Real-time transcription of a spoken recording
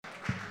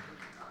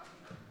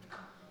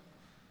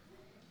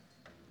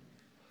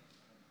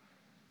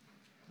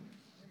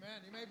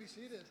You may be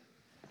seated.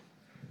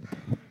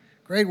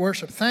 Great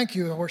worship. Thank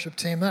you, worship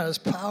team. That is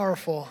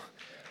powerful.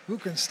 Who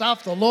can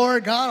stop the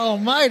Lord God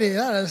Almighty?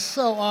 That is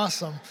so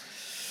awesome.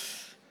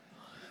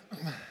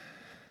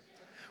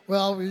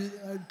 Well, we're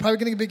probably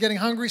going to be getting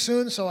hungry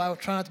soon, so I'll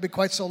try not to be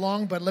quite so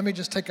long, but let me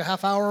just take a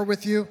half hour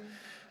with you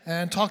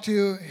and talk to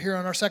you here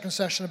on our second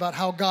session about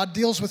how God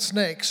deals with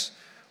snakes,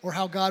 or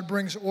how God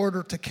brings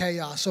order to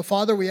chaos. So,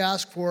 Father, we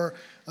ask for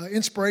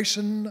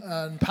inspiration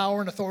and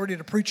power and authority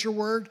to preach your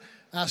word.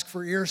 Ask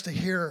for ears to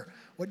hear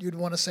what you'd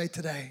want to say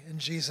today. In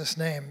Jesus'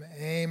 name,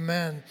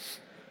 amen.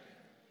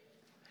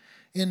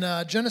 In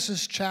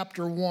Genesis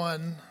chapter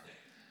 1,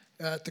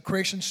 at the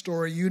creation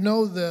story, you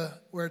know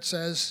where it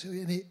says,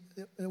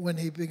 when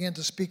he began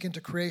to speak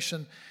into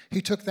creation, he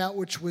took that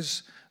which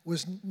was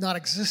not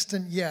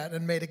existent yet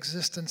and made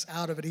existence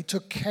out of it. He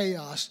took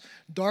chaos,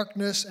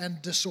 darkness,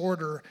 and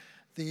disorder.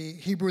 The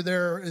Hebrew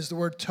there is the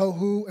word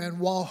tohu and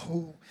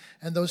wahu,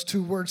 and those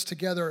two words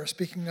together are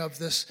speaking of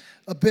this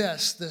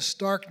abyss, this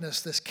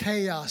darkness, this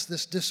chaos,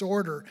 this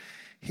disorder.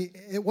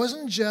 It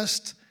wasn't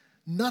just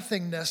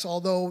nothingness,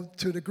 although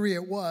to a degree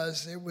it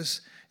was. It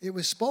was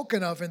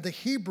spoken of in the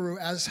Hebrew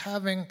as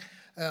having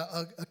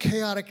a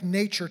chaotic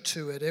nature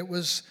to it. It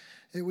was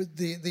the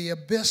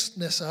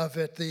abyssness of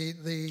it,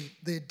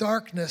 the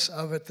darkness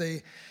of it,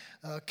 the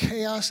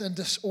chaos and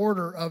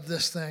disorder of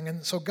this thing.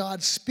 And so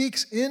God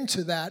speaks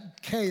into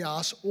that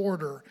chaos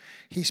order.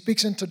 He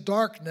speaks into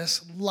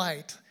darkness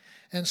light.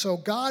 And so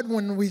God,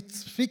 when we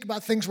speak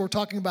about things we're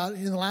talking about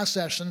in the last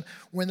session,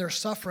 when there's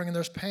suffering and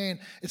there's pain,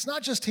 it's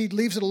not just he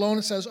leaves it alone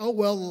and says, oh,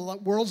 well, the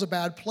world's a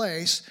bad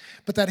place,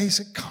 but that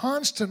he's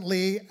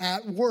constantly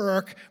at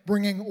work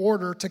bringing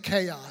order to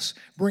chaos,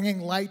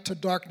 bringing light to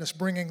darkness,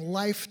 bringing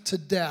life to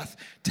death,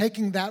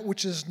 taking that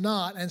which is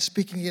not and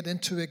speaking it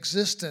into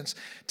existence,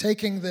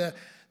 taking the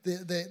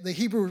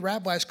Hebrew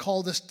rabbis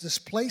call this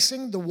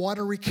displacing the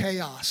watery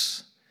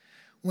chaos.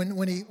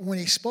 When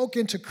he spoke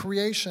into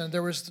creation,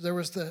 there was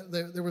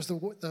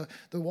the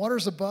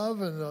waters above,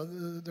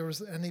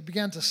 and he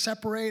began to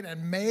separate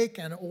and make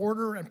and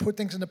order and put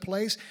things into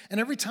place.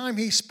 And every time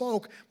he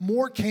spoke,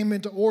 more came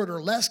into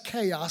order, less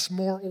chaos,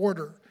 more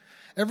order.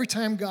 Every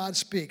time God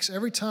speaks,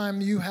 every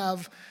time you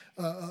have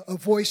a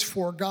voice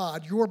for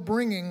God, you're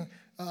bringing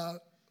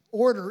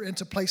order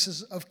into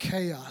places of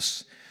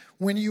chaos.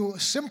 When you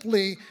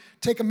simply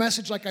take a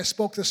message like I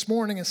spoke this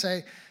morning and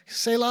say,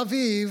 c'est la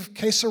vive,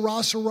 que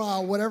sera,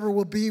 sera, whatever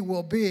will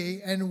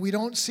be, and we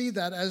don't see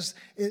that as,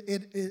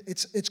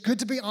 it's good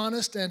to be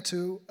honest and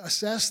to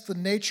assess the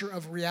nature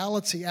of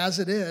reality as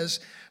it is,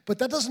 but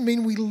that doesn't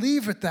mean we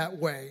leave it that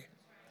way.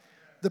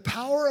 The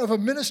power of a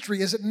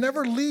ministry is it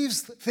never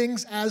leaves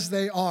things as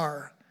they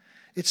are.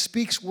 It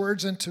speaks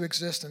words into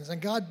existence,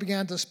 and God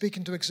began to speak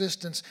into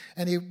existence,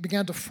 and he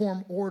began to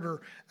form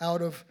order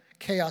out of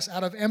chaos,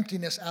 out of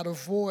emptiness, out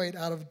of void,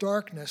 out of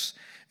darkness.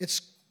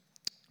 It's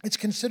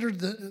considered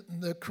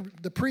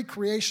the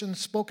pre-creation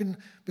spoken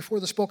before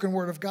the spoken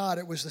word of God.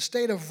 It was the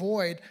state of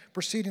void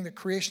preceding the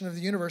creation of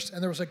the universe,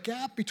 and there was a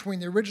gap between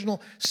the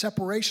original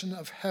separation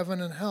of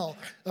heaven and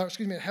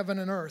heaven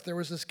and earth. There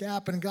was this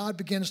gap, and God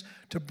begins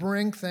to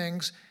bring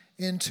things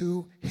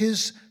into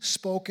his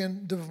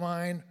spoken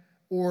divine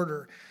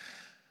order.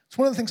 It's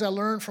one of the things I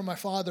learned from my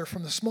father,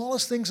 from the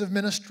smallest things of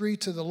ministry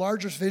to the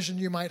largest vision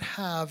you might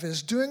have,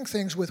 is doing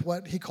things with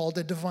what he called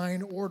a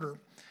divine order.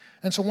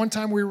 And so one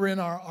time we were in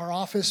our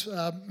office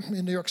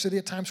in New York City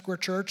at Times Square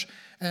Church,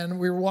 and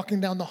we were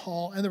walking down the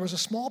hall, and there was a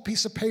small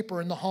piece of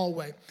paper in the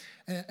hallway.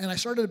 And I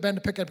started to bend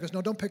to pick it up. He goes,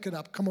 no, don't pick it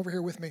up. Come over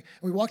here with me. And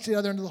we walked to the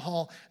other end of the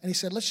hall, and he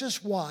said, let's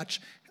just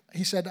watch.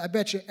 He said, I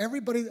bet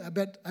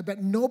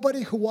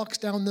nobody who walks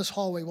down this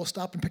hallway will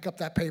stop and pick up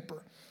that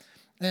paper.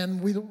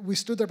 And we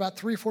stood there about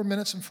 3 or 4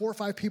 minutes, and 4 or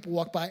 5 people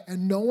walked by,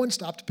 and no one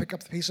stopped to pick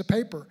up the piece of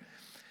paper.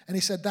 And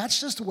he said,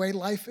 that's just the way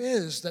life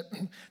is, that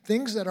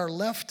things that are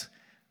left,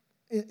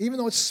 even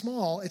though it's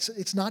small,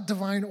 it's not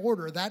divine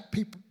order. That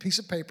piece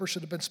of paper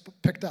should have been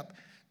picked up.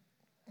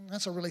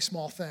 That's a really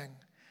small thing.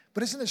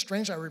 But isn't it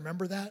strange I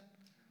remember that?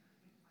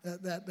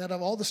 That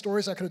of all the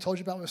stories I could have told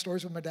you about, my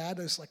stories with my dad,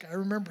 is like I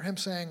remember him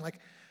saying, like,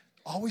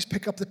 always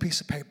pick up the piece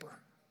of paper.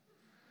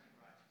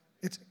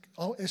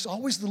 It's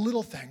always the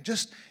little thing.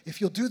 Just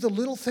if you'll do the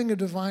little thing of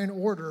divine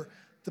order,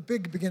 the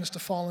big begins to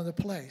fall into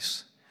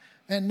place.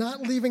 And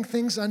not leaving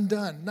things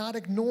undone, not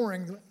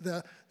ignoring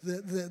the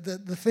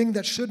thing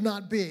that should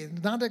not be,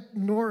 not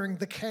ignoring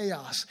the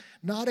chaos,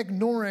 not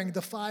ignoring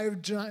the 5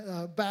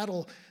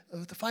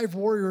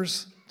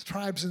 warriors,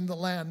 tribes in the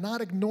land,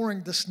 not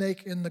ignoring the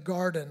snake in the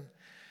garden.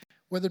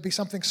 Whether it be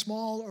something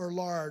small or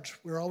large,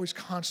 we're always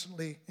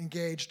constantly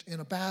engaged in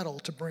a battle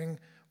to bring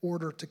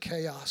order to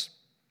chaos.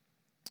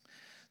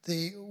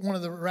 One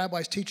of the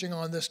rabbis teaching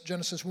on this,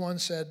 Genesis 1,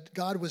 said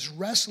God was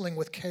wrestling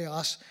with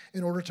chaos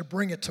in order to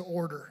bring it to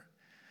order.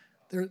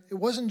 It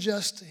wasn't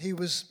just he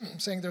was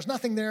saying there's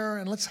nothing there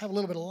and let's have a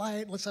little bit of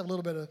light, let's have a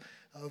little bit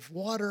of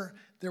water.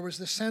 There was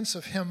this sense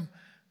of him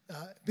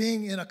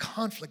being in a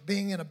conflict,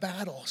 being in a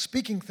battle,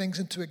 speaking things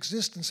into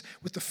existence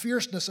with the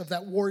fierceness of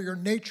that warrior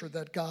nature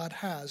that God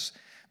has.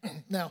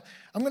 Now,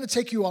 I'm going to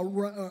take you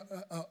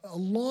a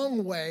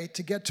long way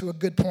to get to a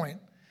good point,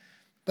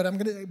 but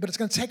it's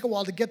going to take a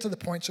while to get to the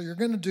point. So you're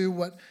going to do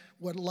what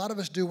a lot of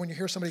us do when you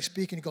hear somebody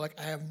speak and you go like,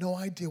 I have no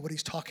idea what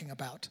he's talking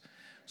about.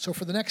 So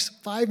for the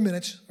next 5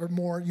 minutes or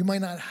more, you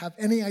might not have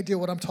any idea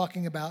what I'm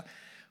talking about.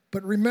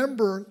 But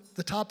remember,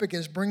 the topic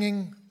is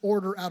bringing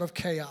order out of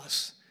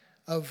chaos,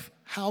 of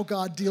how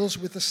God deals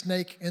with the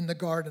snake in the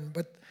garden.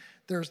 But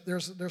there's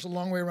a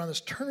long way around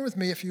this. Turn with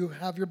me, if you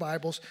have your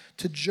Bibles,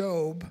 to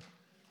Job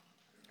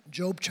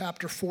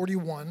chapter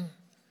 41.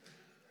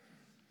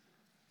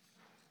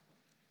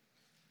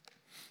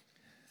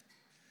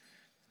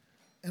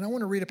 And I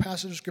want to read a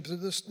passage of Scripture.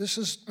 This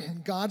is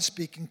God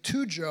speaking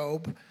to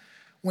Job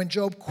when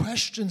Job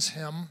questions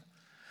him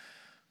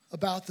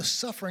about the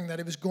suffering that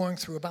he was going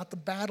through, about the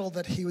battle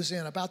that he was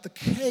in, about the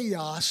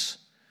chaos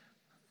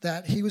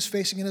that he was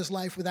facing in his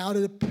life without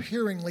it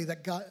appearing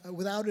that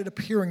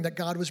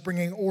God was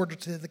bringing order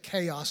to the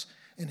chaos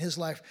in his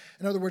life.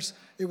 In other words,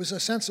 it was a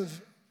sense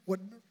of what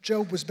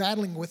Job was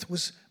battling with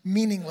was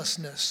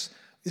meaninglessness.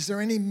 Is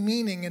there any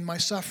meaning in my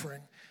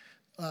suffering?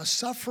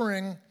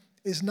 Suffering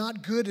is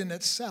not good in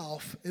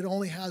itself. It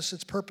only has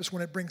its purpose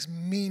when it brings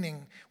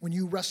meaning, when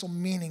you wrestle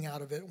meaning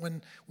out of it,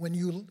 when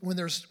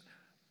there's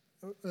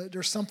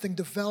something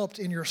developed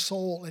in your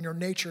soul and your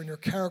nature and your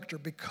character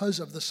because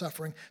of the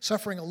suffering.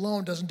 Suffering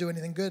alone doesn't do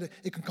anything good.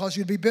 It can cause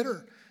you to be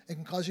bitter. It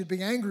can cause you to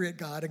be angry at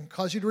God. It can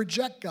cause you to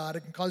reject God.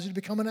 It can cause you to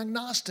become an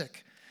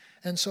agnostic.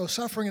 And so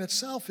suffering in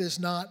itself is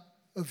not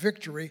a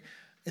victory.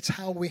 It's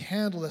how we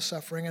handle the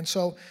suffering. And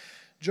so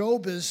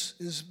Job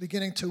is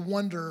beginning to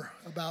wonder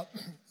about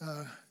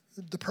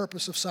the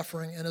purpose of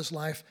suffering in his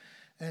life.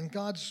 And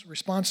God's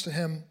response to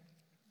him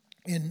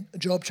in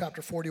Job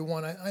chapter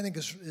 41, I think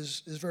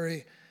is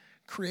very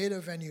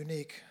creative and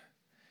unique.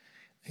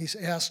 He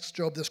asks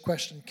Job this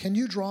question: can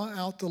you draw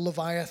out the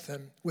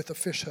Leviathan with a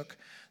fishhook?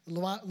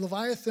 The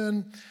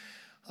Leviathan,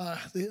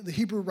 the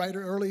Hebrew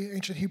writer, early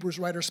ancient Hebrews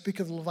writers speak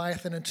of the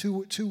Leviathan in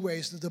two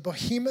ways: the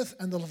behemoth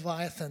and the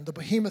Leviathan. The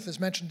behemoth is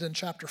mentioned in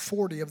chapter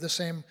 40 of the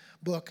same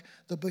book.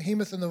 The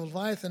behemoth and the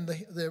Leviathan,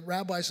 the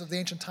rabbis of the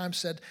ancient times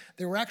said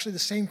they were actually the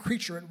same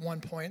creature at one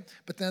point,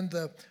 but then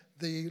the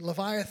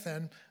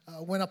Leviathan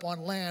went up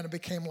on land and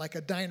became like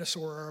a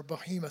dinosaur or a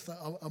behemoth,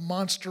 a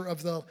monster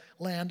of the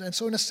land. And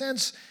so in a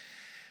sense,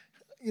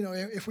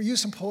 if we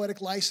use some poetic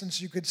license,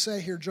 you could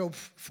say here, Job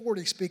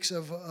 40 speaks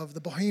of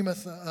the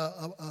behemoth,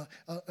 a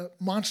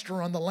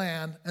monster on the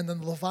land, and then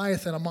the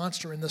Leviathan, a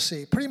monster in the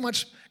sea. Pretty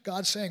much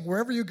God's saying,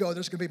 wherever you go,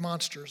 there's going to be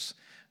monsters.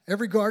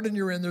 Every garden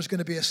you're in, there's going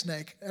to be a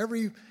snake.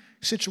 Every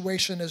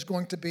situation is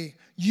going to be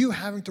you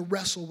having to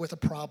wrestle with a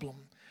problem.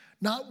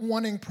 Not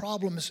wanting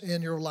problems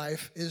in your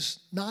life is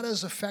not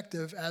as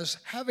effective as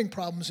having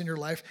problems in your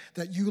life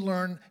that you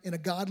learn in a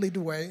godly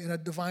way, in a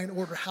divine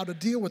order, how to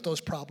deal with those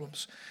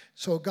problems.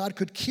 So God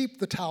could keep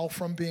the towel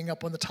from being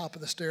up on the top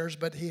of the stairs,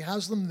 but he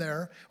has them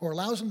there, or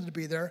allows them to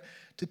be there,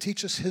 to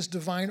teach us his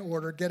divine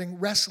order,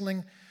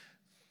 wrestling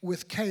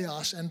with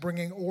chaos and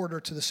bringing order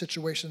to the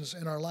situations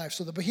in our life.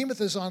 So the behemoth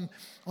is on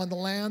the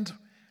land,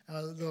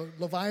 the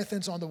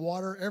Leviathan's on the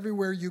water.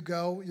 Everywhere you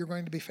go, you're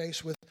going to be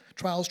faced with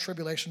trials,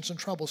 tribulations, and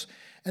troubles.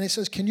 And he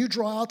says, can you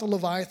draw out the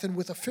Leviathan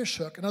with a fish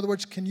hook? In other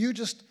words, can you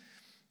just,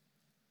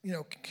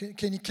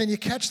 can you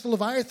catch the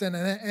Leviathan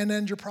and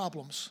end your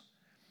problems?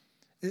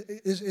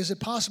 Is it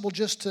possible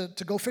just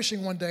to go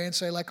fishing one day and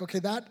say, like, okay,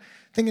 that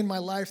thing in my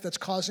life that's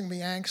causing me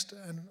angst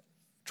and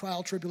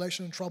trial,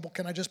 tribulation, and trouble,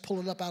 can I just pull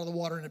it up out of the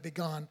water and it be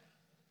gone?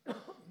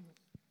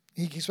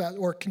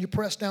 Or can you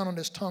press down on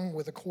his tongue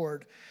with a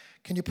cord?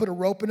 Can you put a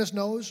rope in his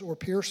nose or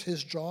pierce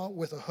his jaw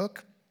with a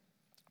hook?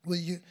 Will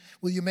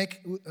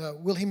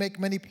he make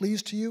many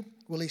pleas to you?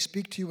 Will he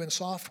speak to you in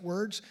soft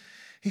words?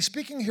 He's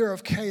speaking here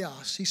of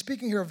chaos. He's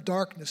speaking here of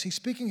darkness. He's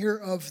speaking here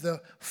of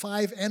the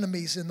 5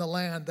 enemies in the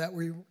land that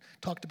we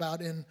talked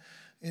about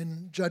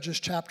in Judges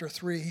chapter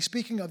 3. He's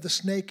speaking of the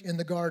snake in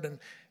the garden.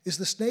 Is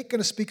the snake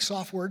going to speak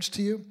soft words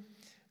to you?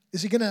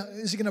 Is he going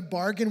to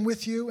bargain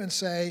with you and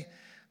say,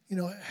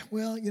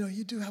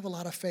 you do have a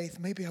lot of faith.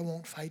 Maybe I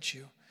won't fight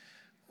you.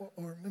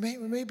 Or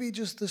maybe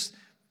just this,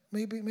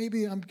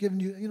 maybe I'm giving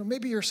you,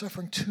 maybe you're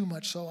suffering too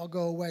much, so I'll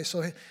go away.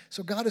 So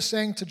God is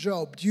saying to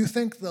Job, do you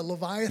think the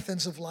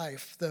Leviathans of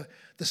life,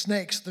 the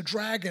snakes, the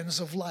dragons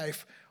of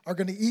life are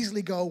going to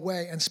easily go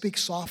away and speak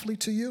softly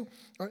to you?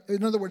 Or,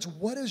 in other words,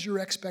 what is your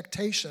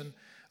expectation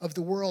of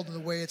the world and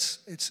the way it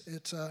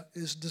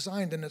is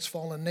designed in its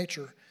fallen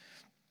nature?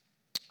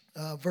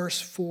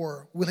 Verse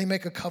 4, will he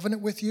make a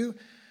covenant with you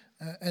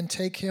and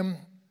take him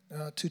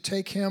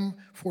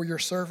for your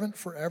servant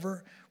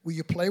forever? Will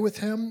you play with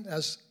him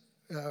as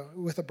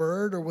with a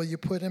bird, or will you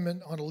put him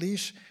on a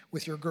leash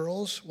with your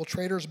girls? Will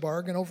traders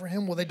bargain over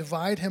him? Will they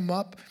divide him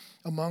up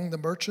among the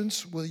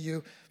merchants? Will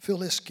you fill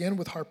his skin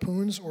with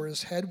harpoons or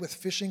his head with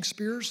fishing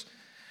spears?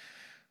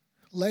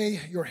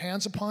 Lay your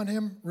hands upon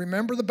him.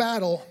 Remember the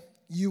battle.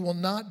 You will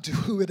not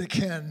do it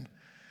again.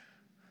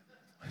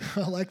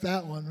 I like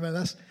that one,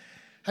 man.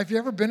 Have you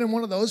ever been in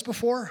one of those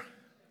before?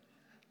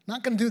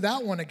 Not going to do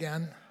that one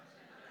again.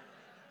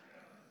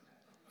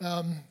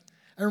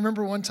 I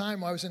remember one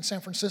time I was in San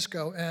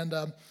Francisco, and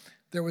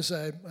there was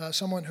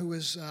someone who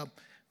was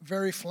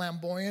very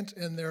flamboyant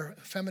in their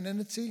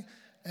femininity,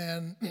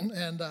 and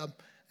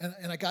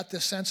I got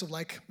this sense of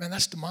like, man,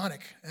 that's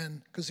demonic,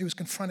 and because he was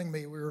confronting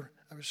me,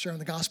 I was sharing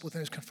the gospel with him,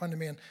 he was confronting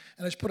me, and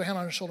I just put a hand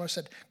on his shoulder, I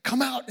said,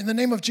 come out in the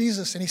name of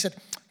Jesus, and he said,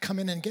 come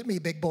in and get me,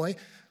 big boy,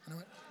 and I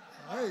went,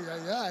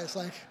 oh, yeah, it's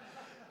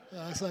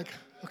like,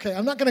 okay,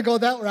 I'm not going to go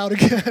that route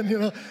again, you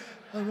know,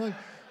 I'm like,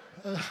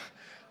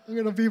 I'm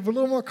going to be a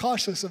little more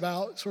cautious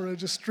about sort of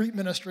just street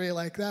ministry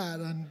like that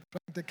and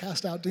trying to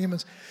cast out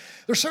demons.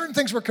 There's certain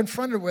things we're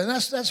confronted with, and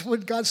that's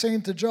what God's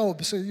saying to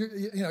Job. So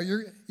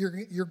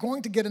you're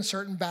going to get in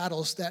certain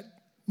battles that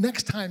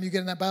next time you get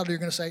in that battle, you're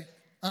going to say,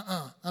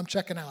 I'm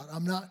checking out.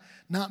 I'm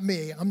not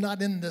me. I'm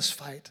not in this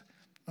fight.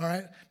 All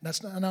right?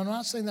 And I'm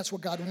not saying that's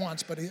what God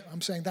wants, but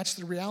I'm saying that's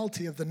the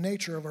reality of the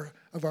nature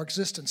of our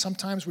existence.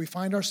 Sometimes we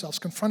find ourselves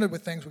confronted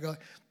with things. We go,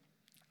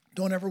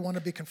 don't ever want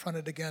to be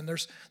confronted again.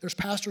 There's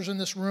pastors in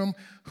this room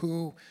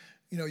who,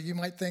 you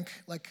might think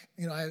like,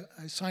 I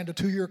signed a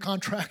 2-year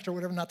contract or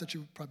whatever. Not that you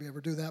would probably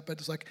ever do that, but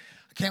it's like,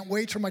 I can't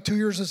wait till my 2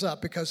 years is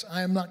up because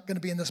I am not going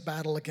to be in this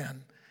battle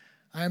again.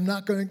 I'm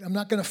not going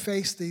to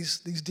face these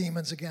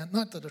demons again.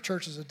 Not that the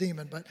church is a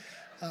demon, but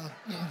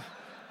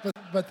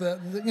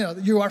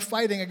you are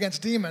fighting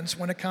against demons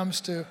when it comes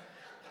to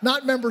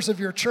not members of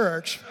your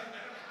church.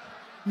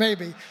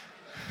 Maybe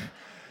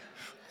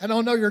I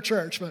don't know your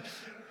church, but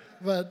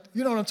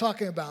you know what I'm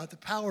talking about, the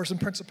powers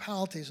and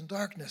principalities and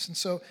darkness. And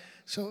so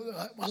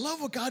I love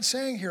what God's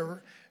saying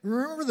here.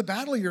 Remember the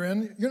battle you're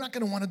in. You're not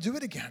going to want to do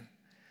it again.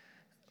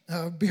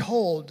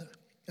 Behold,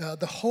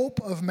 the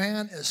hope of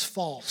man is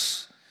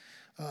false.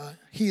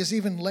 He is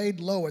even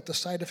laid low at the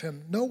sight of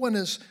him. No one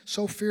is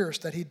so fierce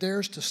that he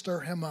dares to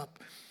stir him up.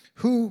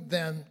 Who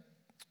then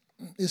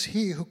is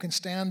he who can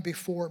stand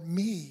before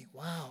me?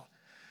 Wow.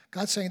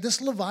 God's saying,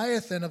 this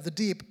Leviathan of the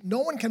deep,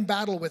 no one can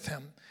battle with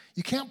him.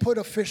 You can't put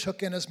a fish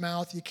hook in his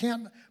mouth. You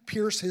can't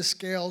pierce his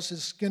scales.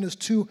 His skin is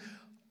too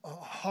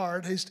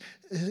hard. His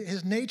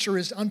nature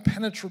is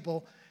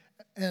unpenetrable.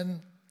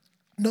 And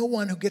no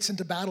one who gets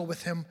into battle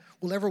with him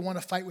will ever want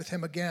to fight with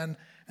him again.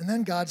 And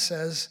then God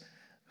says,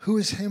 who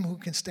is him who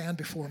can stand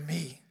before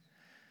me?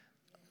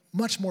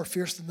 Much more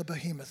fierce than the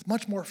behemoth.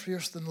 Much more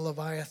fierce than the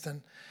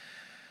Leviathan.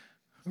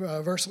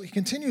 He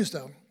continues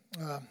though.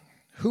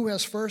 Who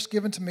has first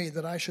given to me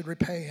that I should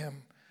repay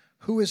him?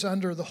 Who is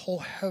under the whole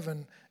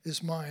heaven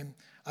is mine.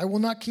 I will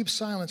not keep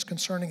silence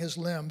concerning his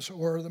limbs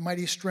or the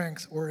mighty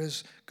strength or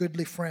his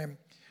goodly frame.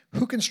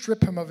 Who can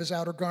strip him of his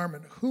outer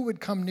garment? Who would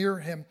come near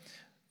him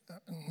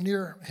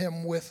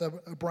with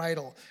a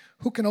bridle?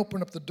 Who can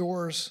open up the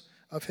doors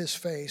of his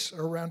face,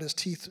 or around his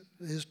teeth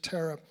his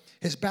terror?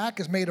 His back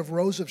is made of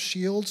rows of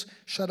shields,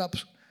 shut up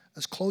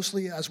as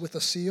closely as with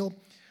a seal.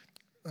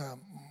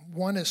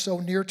 One is so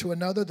near to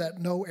another that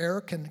no air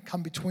can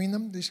come between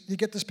them. You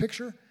get this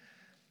picture?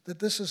 That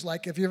this is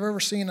like, if you've ever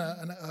seen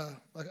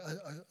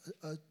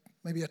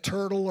maybe a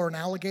turtle or an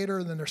alligator,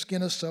 and then their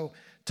skin is so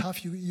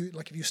tough, you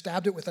like if you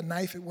stabbed it with a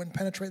knife, it wouldn't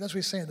penetrate. That's what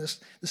he's saying.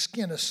 The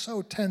skin is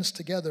so tense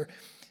together.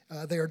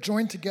 They are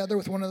joined together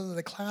with one another.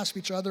 They clasp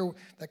each other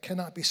that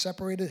cannot be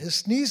separated. His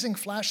sneezing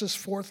flashes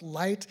forth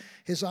light.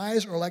 His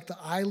eyes are like the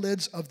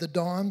eyelids of the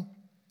dawn.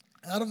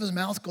 Out of his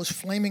mouth goes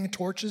flaming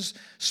torches.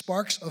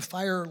 Sparks of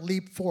fire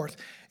leap forth.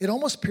 It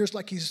almost appears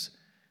like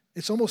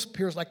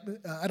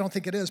I don't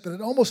think it is, but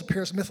it almost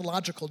appears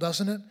mythological,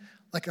 doesn't it?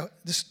 Like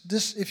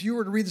this. If you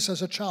were to read this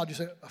as a child, you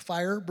say a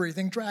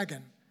fire-breathing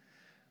dragon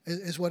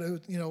is what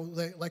it,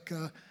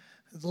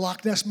 the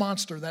Loch Ness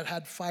monster that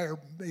had fire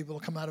able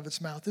to come out of its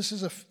mouth. This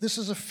is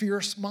a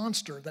fierce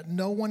monster that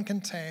no one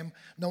can tame.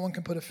 No one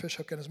can put a fish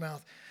hook in his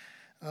mouth.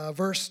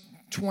 Verse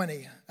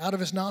 20, out of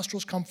his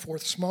nostrils come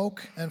forth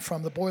smoke, and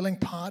from the boiling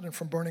pot and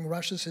from burning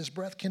rushes his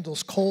breath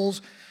kindles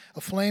coals.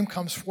 A flame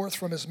comes forth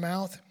from his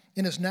mouth.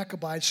 In his neck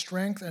abides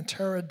strength, and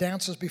terror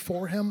dances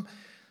before him.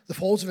 The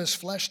folds of his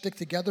flesh stick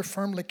together,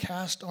 firmly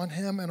cast on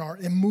him, and are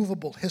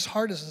immovable. His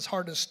heart is as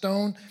hard as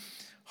stone,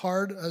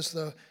 hard as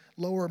the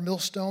lower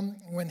millstone.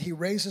 When he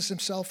raises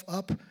himself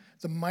up,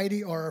 the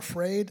mighty are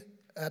afraid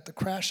at the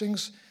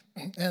crashings,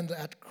 and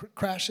at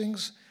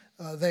crashings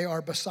they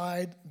are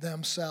beside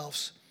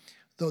themselves.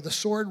 Though the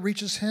sword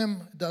reaches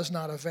him, it does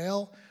not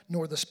avail,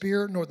 nor the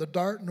spear, nor the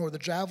dart, nor the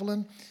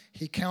javelin.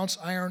 He counts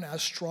iron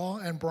as straw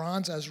and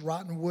bronze as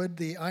rotten wood.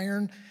 The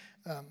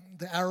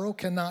arrow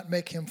cannot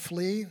make him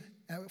flee.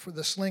 For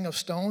the sling of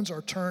stones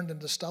are turned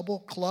into stubble.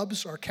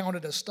 Clubs are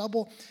counted as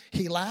stubble.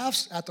 He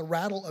laughs at the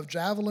rattle of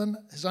javelin.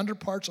 His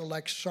underparts are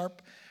like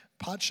sharp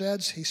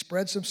potsheds. He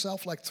spreads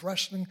himself like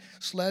threshing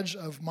sledge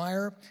of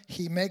mire.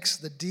 He makes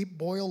the deep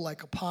boil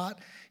like a pot.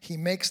 He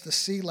makes the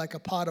sea like a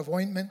pot of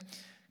ointment.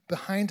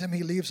 Behind him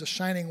he leaves a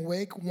shining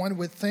wake. One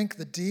would think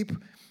the deep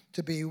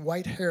to be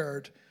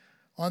white-haired.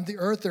 On the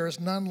earth there is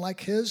none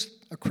like his,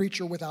 a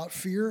creature without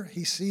fear.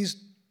 He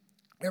sees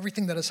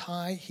everything that is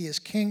high. He is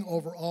king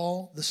over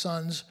all the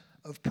sons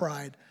of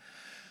pride.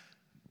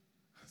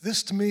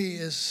 This to me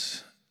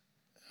is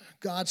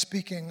God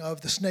speaking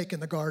of the snake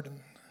in the garden.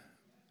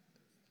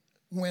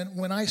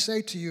 when I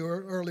say to you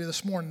early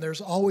this morning,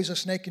 there's always a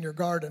snake in your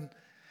garden,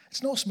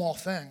 it's no small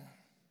thing.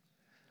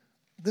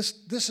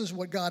 This is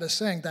what God is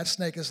saying that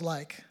snake is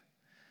like.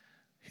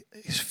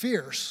 He's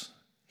fierce.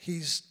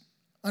 He's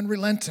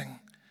unrelenting.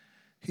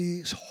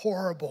 He's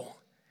horrible.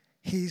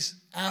 He's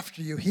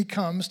after you. He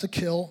comes to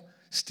kill,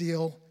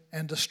 steal,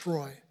 and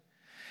destroy.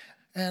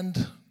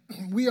 And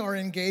we are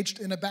engaged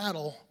in a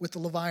battle with the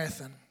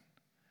Leviathan.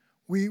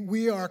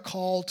 We are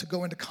called to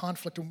go into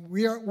conflict.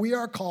 We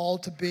are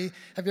called to be.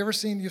 Have you ever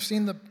seen? You've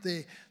seen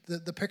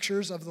the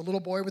pictures of the little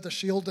boy with a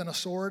shield and a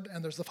sword,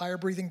 and there's the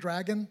fire-breathing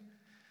dragon.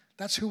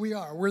 That's who we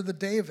are. We're the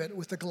David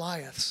with the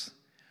Goliaths.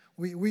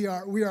 We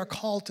are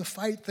called to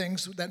fight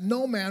things that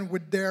no man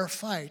would dare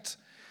fight,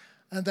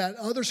 and that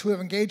others who have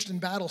engaged in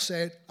battle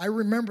say, "I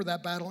remember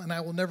that battle, and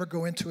I will never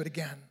go into it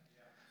again.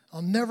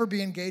 I'll never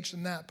be engaged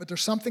in that." But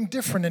there's something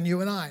different in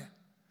you and I.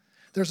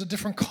 There's a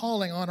different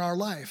calling on our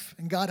life,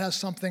 and God has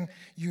something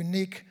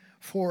unique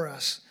for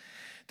us.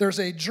 There's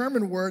a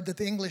German word that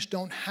the English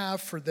don't have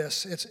for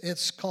this.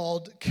 It's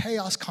called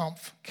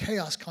Chaoskampf.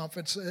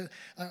 Chaoskampf.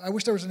 I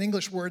wish there was an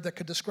English word that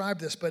could describe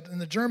this, but in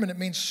the German it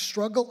means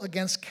struggle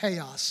against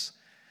chaos.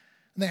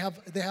 And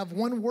they have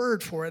one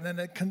word for it, and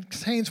it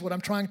contains what I'm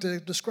trying to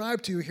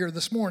describe to you here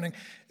this morning,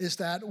 is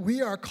that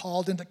we are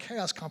called into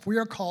Chaoskampf. We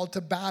are called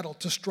to battle,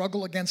 to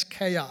struggle against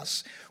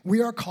chaos.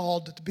 We are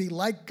called to be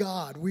like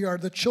God. We are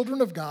the children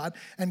of God,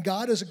 and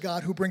God is a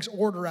God who brings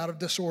order out of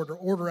disorder,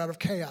 order out of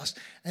chaos.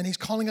 And he's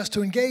calling us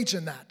to engage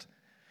in that,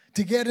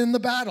 to get in the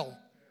battle,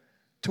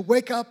 to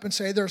wake up and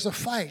say, there's a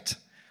fight.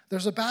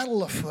 There's a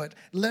battle afoot.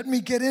 Let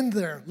me get in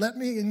there. Let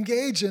me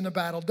engage in a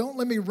battle. Don't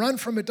let me run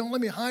from it. Don't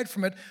let me hide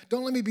from it.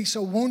 Don't let me be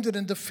so wounded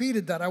and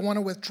defeated that I want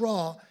to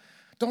withdraw.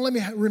 Don't let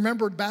me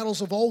remember battles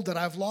of old that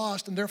I've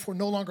lost and therefore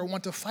no longer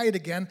want to fight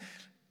again.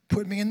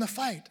 Put me in the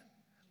fight.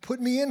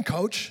 Put me in,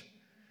 coach.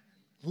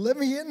 Let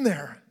me in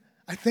there.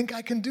 I think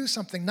I can do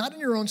something. Not in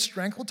your own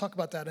strength. We'll talk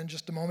about that in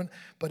just a moment,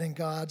 but in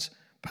God's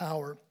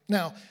power.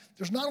 Now,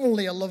 there's not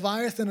only a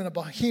Leviathan and a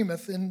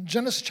behemoth. In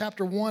Genesis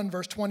chapter 1,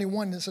 verse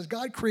 21, it says,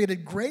 God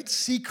created great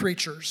sea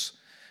creatures.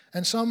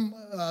 And some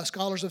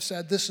scholars have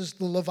said this is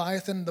the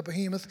Leviathan, the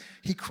behemoth.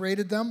 He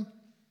created them.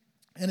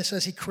 And it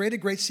says he created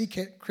great sea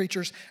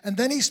creatures. And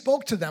then he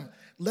spoke to them,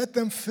 let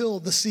them fill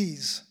the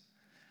seas.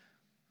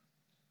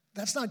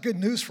 That's not good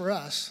news for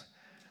us.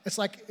 It's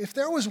like if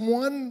there was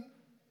one,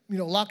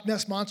 Loch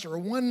Ness Monster or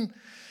one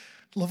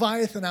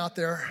Leviathan out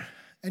there,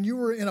 and you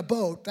were in a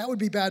boat, that would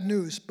be bad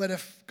news. But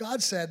if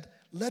God said,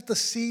 let the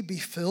sea be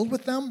filled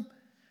with them,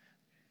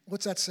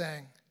 what's that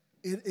saying?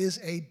 It is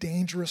a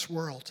dangerous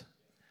world.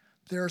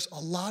 There's a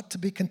lot to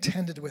be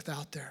contended with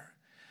out there.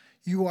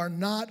 You are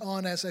not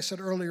on, as I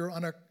said earlier,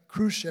 on a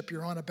cruise ship.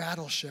 You're on a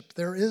battleship.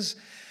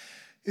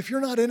 If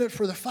you're not in it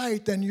for the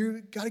fight, then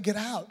you got to get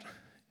out.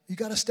 You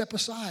got to step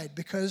aside,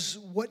 because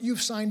what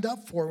you've signed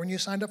up for when you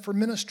signed up for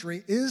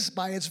ministry is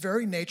by its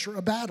very nature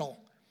a battle.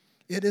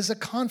 It is a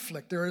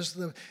conflict.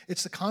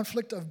 It's the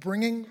conflict of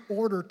bringing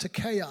order to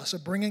chaos,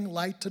 of bringing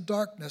light to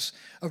darkness,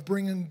 of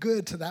bringing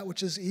good to that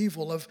which is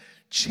evil, of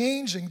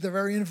changing the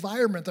very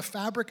environment, the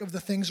fabric of the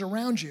things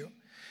around you.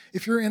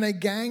 If you're in a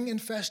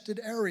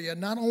gang-infested area,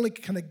 not only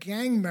can a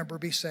gang member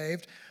be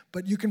saved,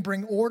 but you can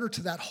bring order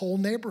to that whole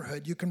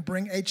neighborhood. You can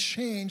bring a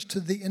change to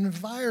the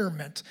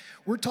environment.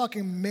 We're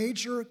talking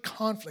major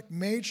conflict,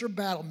 major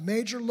battle,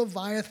 major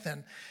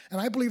Leviathan.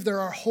 And I believe there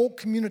are whole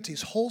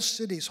communities, whole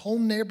cities, whole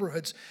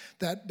neighborhoods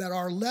that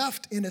are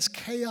left in its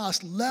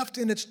chaos, left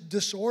in its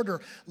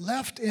disorder,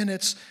 left in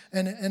its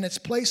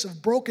place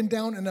of broken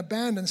down and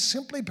abandoned,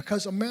 simply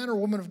because a man or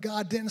woman of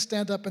God didn't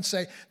stand up and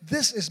say,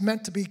 this is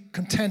meant to be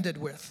contended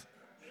with.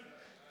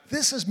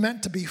 This is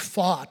meant to be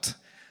fought.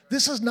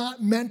 This is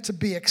not meant to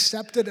be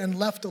accepted and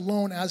left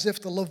alone as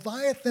if the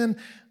Leviathan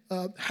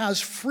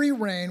has free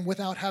reign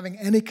without having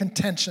any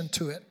contention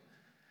to it.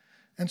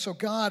 And so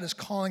God is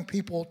calling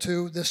people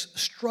to this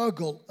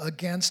struggle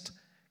against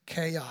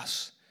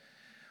chaos.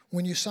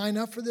 When you sign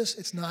up for this,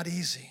 it's not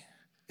easy.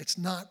 It's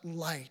not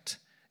light.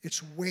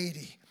 It's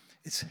weighty.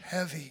 It's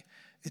heavy.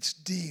 It's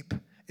deep.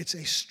 It's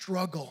a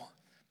struggle.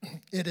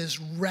 It is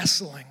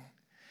wrestling.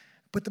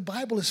 But the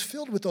Bible is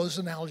filled with those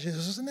analogies,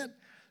 isn't it?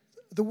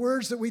 The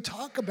words that we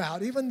talk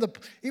about, even the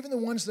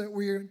ones that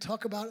we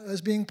talk about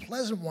as being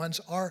pleasant ones,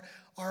 are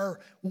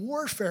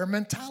warfare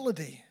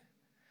mentality.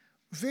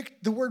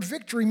 The word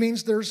victory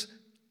means there's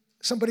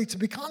somebody to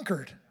be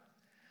conquered.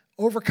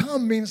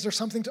 Overcome means there's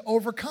something to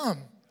overcome.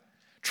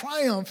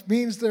 Triumph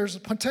means there's a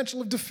potential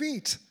of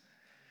defeat.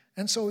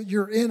 And so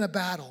you're in a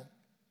battle.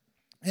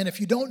 And if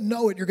you don't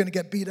know it, you're going to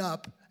get beat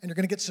up, and you're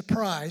going to get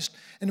surprised.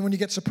 And when you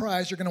get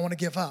surprised, you're going to want to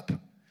give up.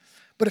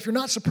 But if you're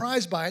not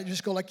surprised by it, you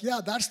just go like, yeah,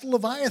 that's the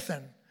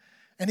Leviathan.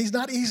 And he's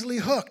not easily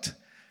hooked.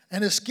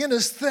 And his skin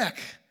is thick.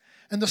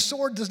 And the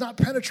sword does not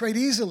penetrate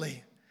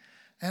easily.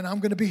 And I'm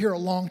going to be here a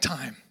long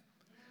time.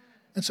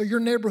 And so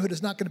your neighborhood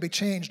is not going to be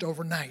changed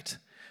overnight.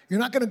 You're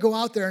not going to go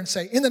out there and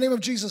say, in the name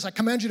of Jesus, I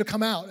command you to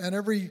come out. And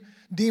every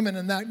demon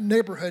in that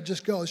neighborhood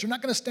just goes. You're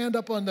not going to stand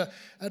up at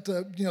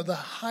the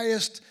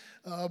highest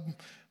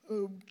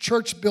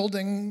church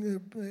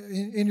building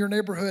in your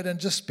neighborhood and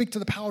just speak to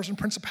the powers and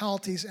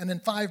principalities, and in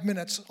 5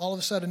 minutes, all of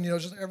a sudden,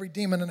 just every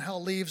demon in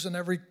hell leaves, and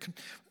every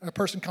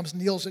person comes,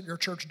 kneels at your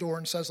church door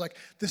and says, like,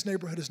 this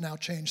neighborhood is now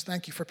changed.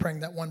 Thank you for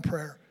praying that one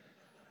prayer.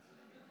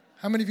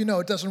 How many of you know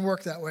it doesn't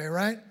work that way,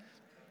 right?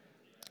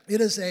 It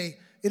is a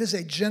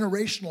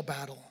generational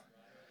battle,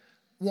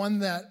 one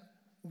that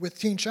with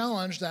Teen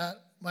Challenge that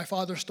my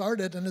father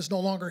started and is no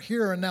longer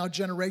here, and now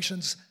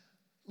generations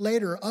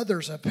later,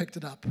 others have picked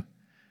it up.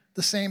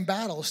 The same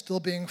battle is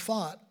still being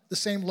fought. The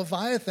same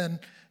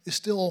Leviathan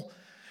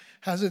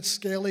has its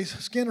scaly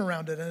skin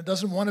around it, and it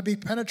doesn't want to be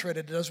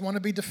penetrated. It doesn't want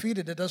to be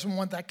defeated. It doesn't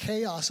want that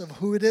chaos of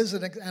who it is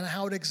and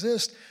how it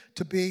exists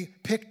to be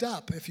picked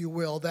up, if you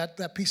will,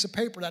 that piece of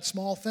paper, that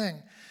small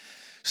thing.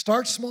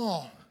 Start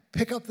small.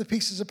 Pick up the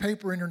pieces of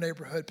paper in your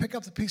neighborhood. Pick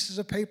up the pieces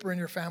of paper in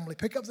your family.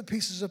 Pick up the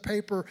pieces of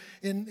paper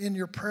in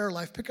your prayer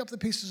life. Pick up the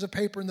pieces of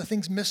paper and the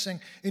things missing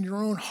in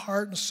your own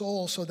heart and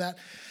soul so that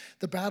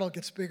the battle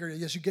gets bigger.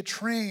 As you get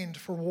trained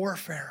for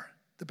warfare,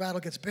 the battle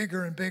gets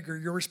bigger and bigger.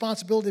 Your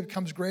responsibility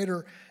becomes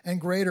greater and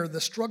greater.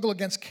 The struggle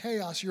against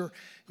chaos,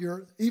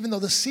 even though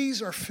the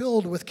seas are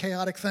filled with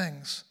chaotic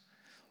things.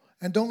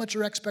 And don't let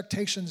your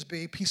expectations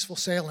be peaceful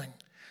sailing.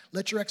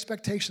 Let your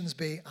expectations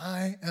be,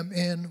 I am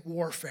in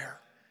warfare.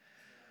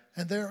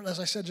 And there, as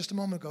I said just a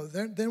moment ago,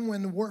 then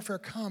when the warfare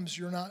comes,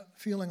 you're not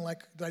feeling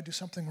like, did I do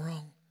something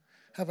wrong?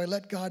 Have I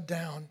let God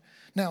down?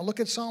 Now, look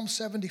at Psalm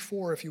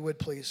 74, if you would,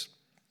 please.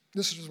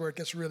 This is where it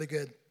gets really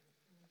good.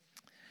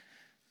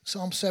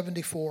 Psalm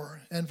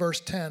 74 and verse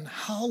 10.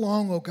 How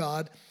long, O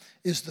God,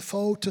 is the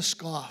foe to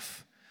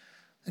scoff?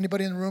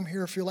 Anybody in the room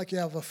here feel like you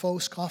have a foe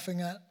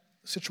scoffing at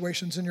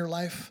situations in your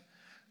life?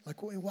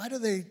 Like, why do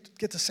they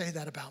get to say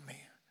that about me?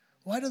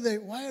 Why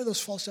are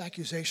those false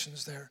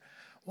accusations there?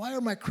 Why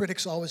are my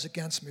critics always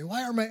against me?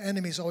 Why are my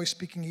enemies always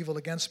speaking evil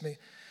against me?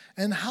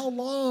 And how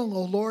long,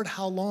 O Lord,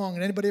 how long?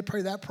 And anybody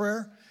pray that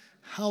prayer?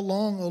 How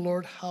long, O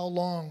Lord, how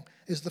long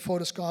is the foe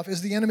to scoff?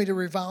 Is the enemy to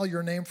revile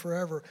your name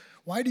forever?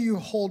 Why do you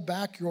hold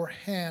back your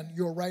hand,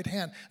 your right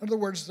hand? In other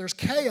words, there's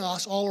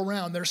chaos all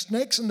around. There's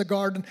snakes in the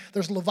garden.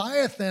 There's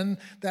Leviathan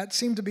that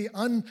seem to be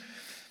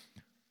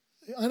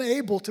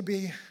unable to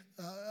be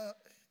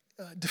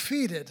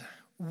defeated.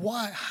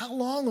 Why? How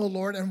long, O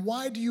Lord, and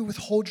why do you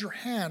withhold your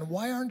hand?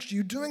 Why aren't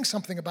you doing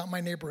something about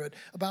my neighborhood,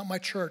 about my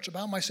church,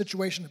 about my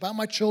situation, about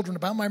my children,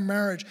 about my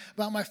marriage,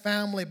 about my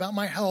family, about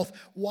my health?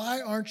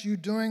 Why aren't you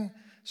doing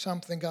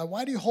something, God?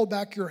 Why do you hold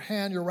back your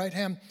hand, your right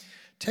hand?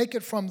 Take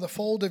it from the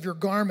fold of your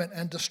garment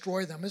and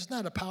destroy them. Isn't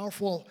that a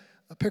powerful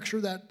picture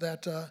that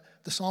the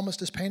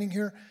psalmist is painting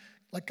here?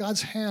 Like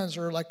God's hands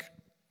are like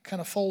kind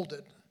of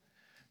folded.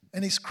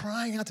 And he's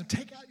crying out to him,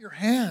 take out your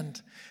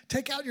hand.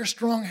 Take out your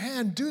strong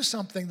hand. Do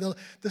something.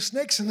 The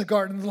snakes in the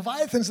garden, the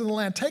leviathans in the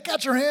land. Take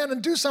out your hand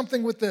and do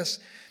something with this.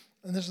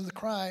 And this is the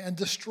cry, and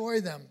destroy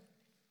them.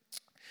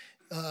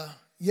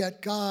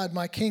 Yet God,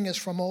 my King, is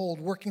from old,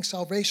 working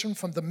salvation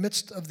from the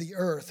midst of the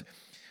earth.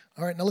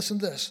 All right, now listen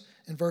to this.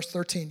 In verse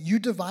 13, you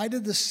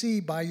divided the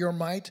sea by your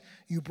might.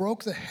 You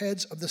broke the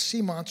heads of the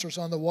sea monsters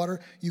on the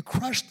water. You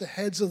crushed the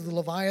heads of the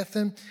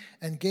Leviathan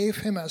and gave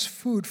him as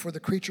food for the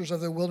creatures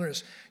of the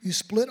wilderness. You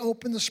split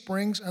open the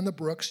springs and the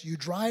brooks. You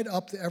dried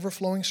up the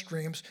ever-flowing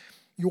streams.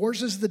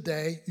 Yours is the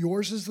day.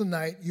 Yours is the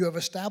night. You have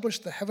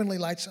established the heavenly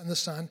lights and the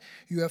sun.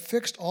 You have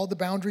fixed all the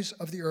boundaries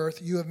of the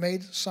earth. You have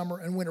made summer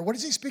and winter. What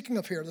is he speaking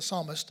of here, the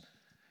psalmist?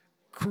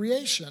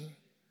 Creation.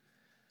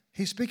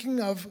 He's speaking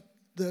of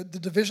the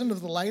division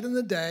of the light and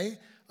the day,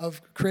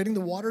 of creating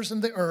the waters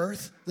and the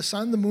earth, the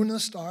sun, the moon, and the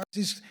stars.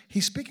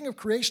 He's speaking of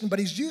creation, but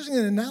he's using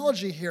an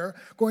analogy here,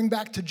 going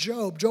back to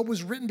Job. Job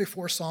was written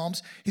before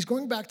Psalms. He's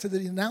going back to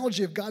the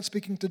analogy of God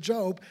speaking to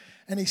Job,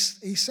 and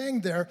he's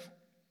saying there,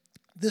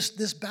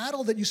 this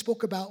battle that you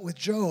spoke about with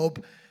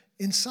Job,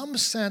 in some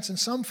sense, in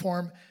some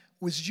form,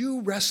 was you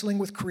wrestling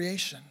with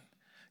creation.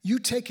 You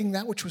taking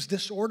that which was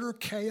disorder,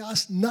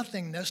 chaos,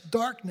 nothingness,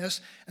 darkness,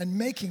 and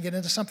making it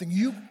into something.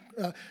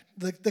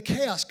 The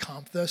chaos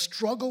comp, the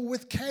struggle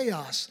with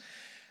chaos.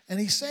 And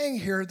he's saying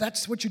here,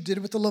 that's what you did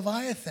with the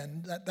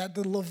Leviathan, that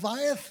the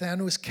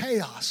Leviathan was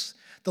chaos.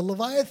 The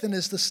Leviathan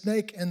is the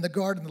snake in the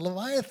garden. The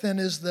Leviathan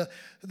is the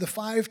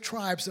 5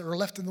 tribes that are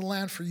left in the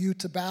land for you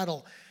to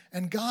battle.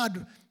 And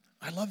God,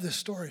 I love this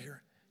story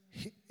here.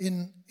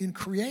 In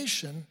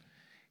creation,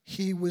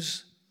 he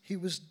was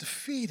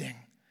defeating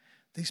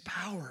these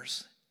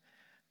powers.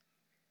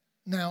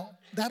 Now,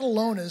 that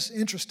alone is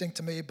interesting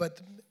to me, but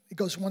it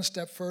goes one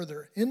step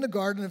further. In the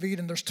Garden of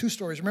Eden, there's 2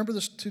 stories. Remember,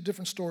 there's 2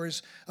 different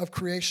stories of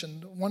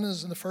creation. One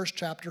is in the first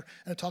chapter,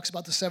 and it talks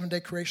about the 7-day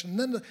creation. And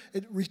then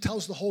it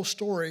retells the whole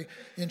story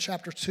in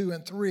chapter 2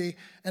 and 3,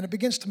 and it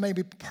begins to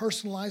maybe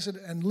personalize it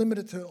and limit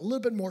it to a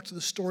little bit more to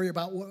the story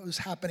about what was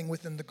happening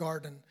within the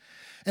garden.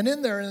 And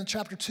in there, in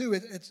chapter 2,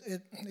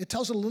 it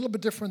tells it a little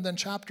bit different than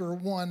chapter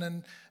 1,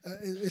 and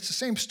it's the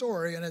same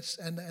story, and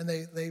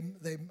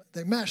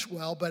they mesh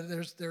well, but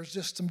there's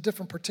just some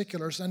different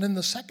particulars. And in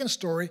the second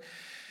story,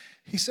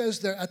 he says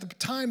that at the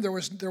time there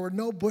were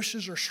no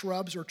bushes or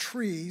shrubs or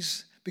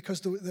trees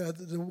because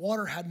the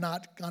water had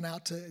not gone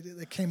out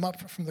it came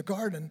up from the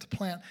garden to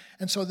plant.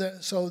 And so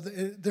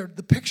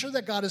the picture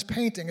that God is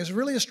painting is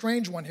really a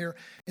strange one here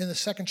in the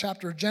second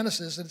chapter of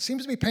Genesis. And it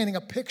seems to be painting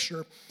a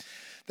picture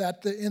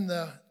that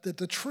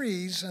the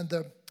trees and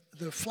the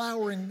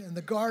flowering in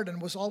the garden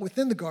was all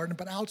within the garden,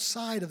 but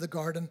outside of the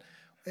garden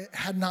it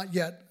had not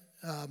yet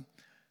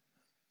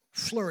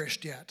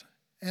flourished yet.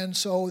 And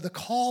so the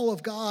call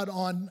of God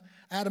on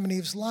Adam and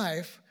Eve's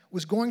life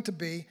was going to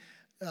be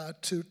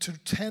to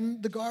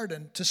tend the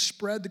garden, to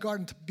spread the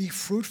garden, to be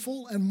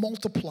fruitful and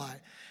multiply.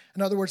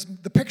 In other words,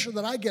 the picture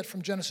that I get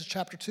from Genesis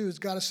chapter 2 is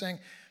God is saying,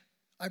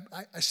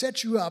 I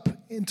set you up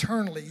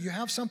internally. You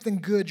have something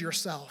good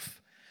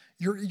yourself.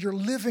 You're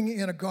living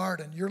in a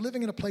garden. You're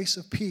living in a place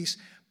of peace,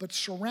 but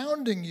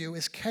surrounding you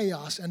is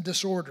chaos and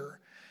disorder.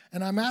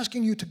 And I'm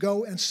asking you to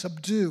go and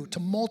subdue, to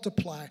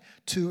multiply,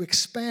 to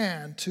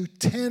expand, to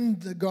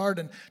tend the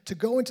garden, to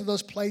go into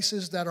those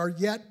places that are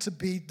yet to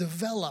be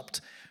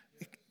developed.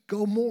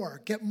 Go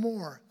more, get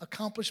more,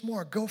 accomplish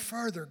more, go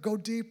further, go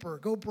deeper,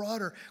 go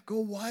broader, go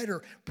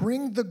wider.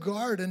 Bring the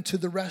garden to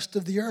the rest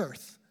of the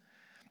earth.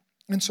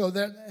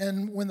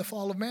 And when the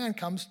fall of man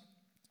comes,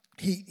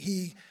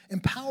 he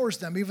empowers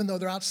them, even though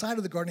they're outside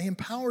of the garden. He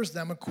empowers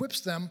them,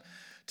 equips them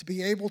to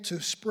be able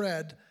to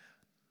spread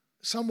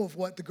some of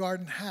what the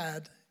garden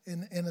had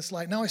in its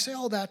light. Now, I say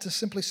all that to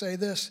simply say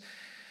this.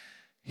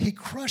 He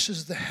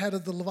crushes the head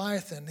of the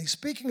Leviathan. He's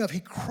speaking of he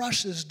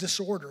crushes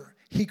disorder.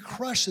 He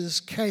crushes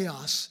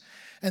chaos.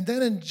 And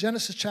then in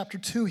Genesis chapter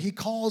 2, he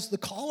calls the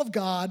call of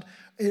God,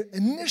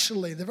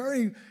 initially, the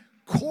very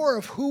core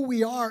of who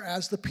we are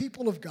as the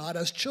people of God,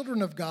 as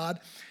children of God,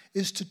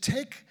 is to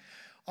take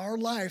our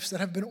lives that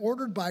have been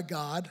ordered by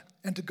God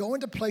and to go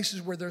into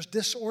places where there's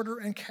disorder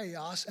and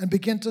chaos and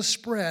begin to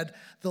spread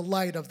the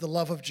light of the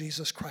love of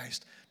Jesus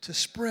Christ, to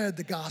spread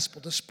the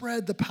gospel, to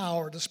spread the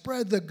power, to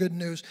spread the good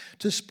news,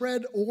 to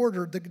spread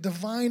order, the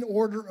divine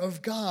order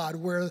of God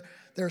where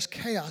there's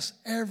chaos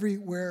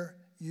everywhere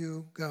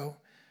you go.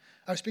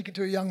 I was speaking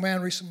to a young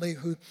man recently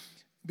who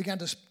began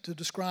to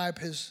describe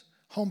his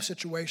home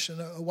situation,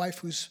 a wife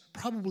who's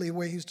probably, the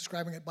way he's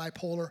describing it,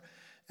 bipolar,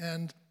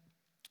 and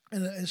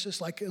it's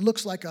just like, it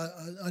looks like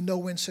a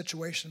no-win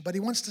situation, but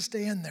he wants to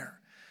stay in there.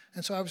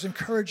 And so I was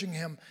encouraging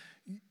him,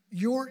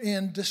 you're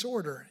in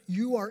disorder.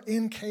 You are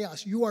in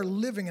chaos. You are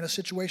living in a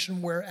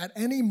situation where at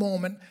any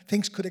moment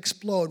things could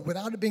explode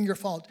without it being your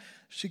fault.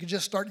 She could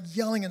just start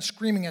yelling and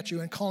screaming at you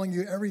and calling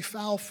you every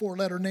foul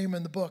four-letter name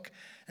in the book,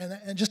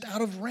 and just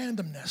out of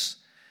randomness.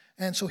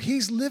 And so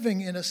he's living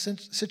in a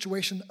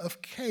situation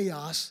of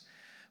chaos.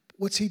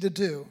 What's he to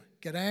do?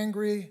 Get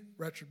angry,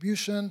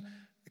 retribution,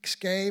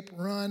 escape,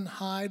 run,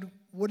 hide.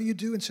 What do you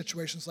do in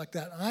situations like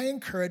that? I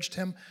encouraged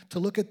him to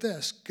look at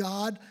this.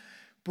 God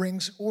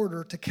brings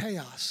order to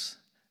chaos.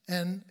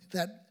 And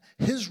that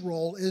his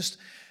role is,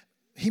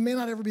 he may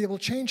not ever be able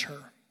to change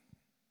her,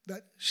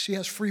 that she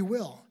has free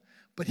will,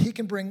 but he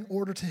can bring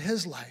order to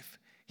his life.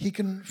 He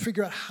can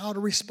figure out how to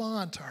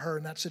respond to her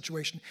in that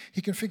situation.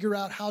 He can figure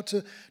out how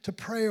to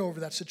pray over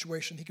that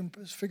situation. He can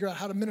figure out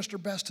how to minister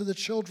best to the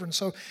children.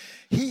 So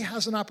he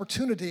has an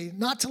opportunity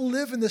not to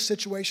live in this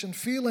situation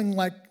feeling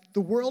like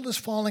the world is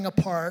falling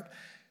apart,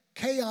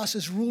 chaos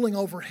is ruling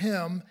over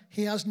him,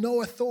 he has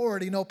no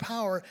authority, no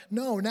power.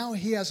 No, now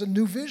he has a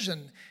new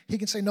vision. He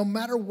can say, no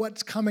matter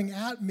what's coming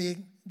at me,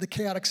 the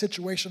chaotic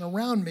situation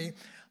around me,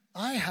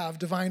 I have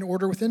divine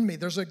order within me.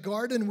 There's a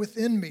garden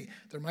within me.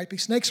 There might be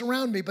snakes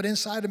around me, but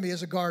inside of me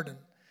is a garden.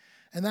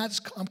 And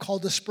I'm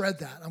called to spread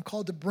that. I'm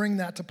called to bring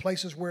that to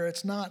places where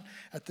it's not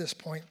at this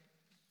point.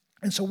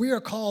 And so we are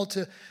called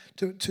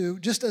to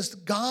just as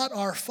God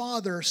our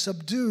Father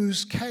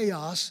subdues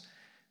chaos,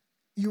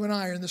 you and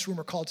I in this room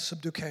are called to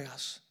subdue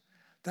chaos.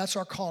 That's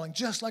our calling,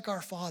 just like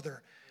our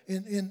Father.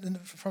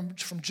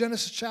 From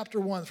Genesis chapter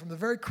 1, from the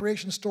very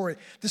creation story,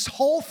 this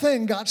whole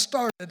thing got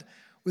started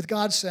with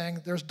God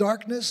saying, there's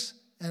darkness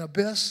and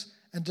abyss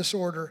and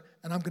disorder,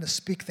 and I'm going to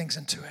speak things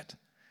into it.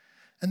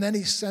 And then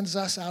he sends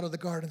us out of the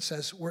garden and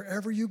says,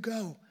 wherever you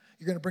go,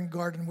 you're going to bring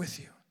garden with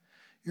you.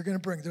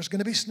 There's going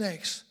to be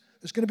snakes.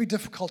 There's going to be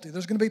difficulty.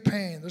 There's going to be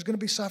pain. There's going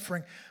to be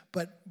suffering.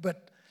 But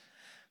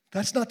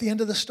that's not the end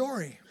of the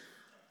story.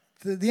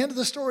 The end of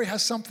the story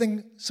has some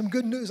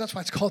good news. That's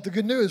why it's called the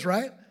good news,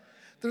 right?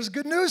 There's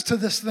good news to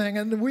this thing,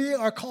 and we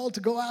are called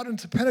to go out and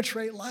to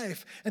penetrate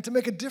life and to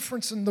make a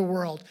difference in the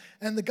world.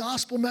 And the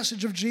gospel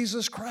message of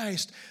Jesus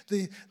Christ,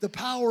 the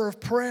power of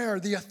prayer,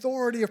 the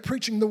authority of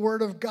preaching the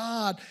word of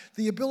God,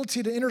 the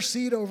ability to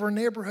intercede over a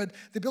neighborhood,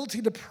 the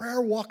ability to prayer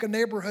walk a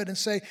neighborhood and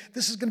say,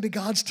 this is going to be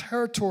God's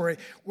territory.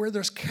 Where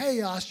there's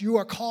chaos, you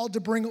are called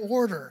to bring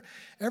order.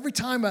 Every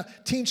time a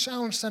teen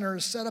challenge center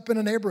is set up in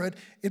a neighborhood,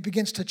 it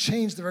begins to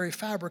change the very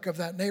fabric of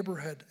that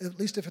neighborhood, at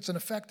least if it's an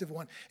effective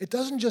one. It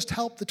doesn't just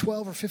help the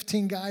 12 or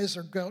 15 guys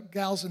or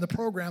gals in the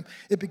program.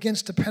 It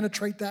begins to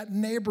penetrate that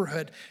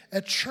neighborhood. A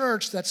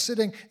church that's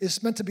sitting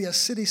is meant to be a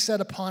city set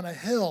upon a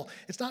hill.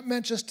 It's not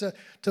meant just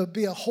to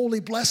be a holy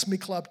bless me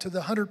club to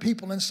the 100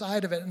 people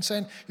inside of it and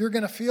saying you're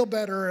going to feel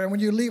better, and when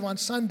you leave on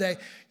Sunday,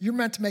 you're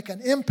meant to make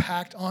an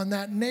impact on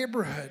that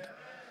neighborhood.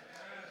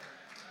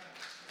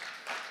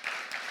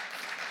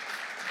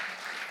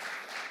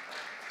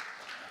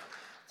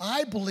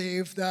 I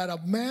believe that a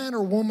man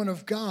or woman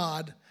of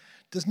God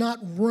does not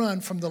run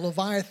from the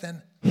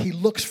Leviathan. He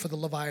looks for the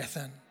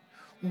Leviathan.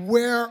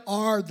 Where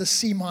are the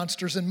sea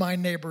monsters in my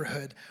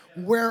neighborhood?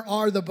 Where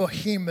are the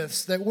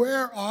behemoths?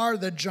 Where are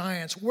the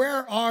giants?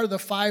 Where are the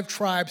 5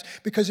 tribes?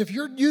 Because if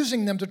you're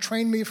using them to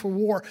train me for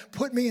war,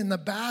 put me in the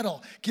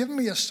battle. Give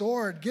me a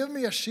sword. Give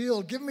me a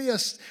shield. Give me a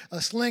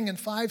sling and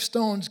 5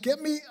 stones.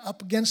 Get me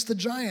up against the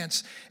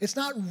giants. It's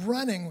not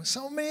running.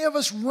 So many of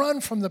us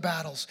run from the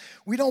battles.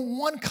 We don't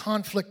want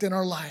conflict in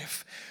our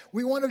life.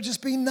 We want to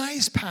just be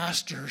nice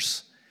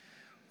pastors.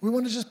 We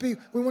want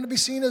to be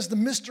seen as the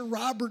Mr.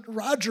 Robert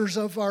Rogers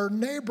of our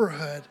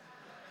neighborhood.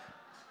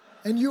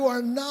 And you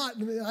are not.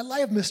 I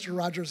love Mr.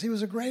 Rogers. He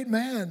was a great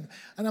man.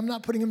 And I'm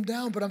not putting him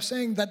down, but I'm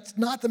saying that's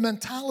not the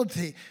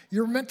mentality.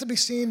 You're meant to be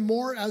seen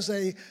more as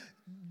a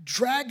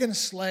dragon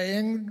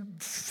slaying,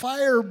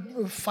 fire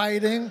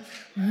fighting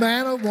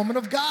man or woman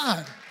of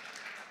God.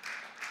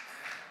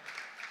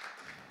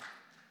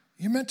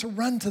 You're meant to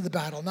run to the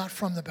battle, not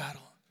from the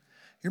battle.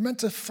 You're meant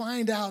to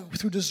find out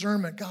through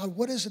discernment, God,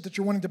 what is it that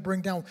you're wanting to bring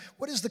down?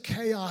 What is the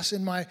chaos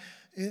in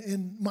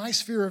my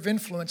sphere of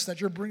influence that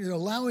you're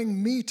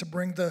allowing me to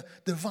bring the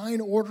divine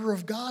order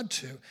of God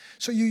to?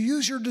 So you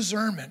use your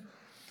discernment,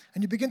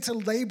 and you begin to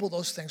label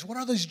those things. What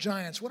are these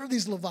giants? What are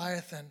these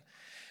Leviathan?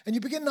 And you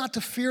begin not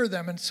to fear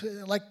them, and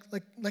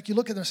like you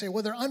look at them and say,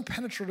 well, they're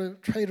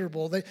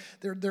unpenetratable.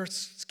 Their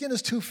skin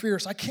is too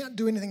fierce. I can't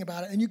do anything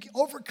about it. And you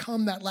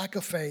overcome that lack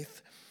of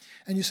faith.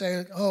 And you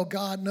say, oh,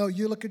 God, no.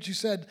 You look at what you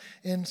said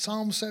in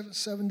Psalm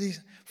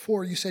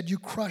 74. You said you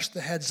crushed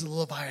the heads of the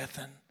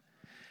Leviathan.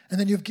 And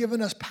then you've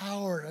given us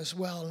power as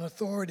well and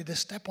authority to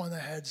step on the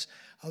heads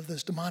of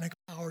those demonic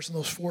powers and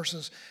those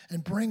forces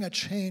and bring a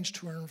change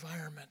to our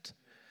environment.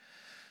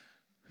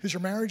 Is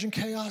your marriage in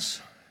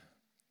chaos?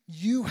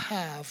 You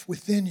have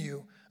within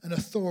you an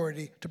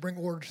authority to bring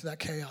order to that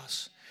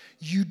chaos.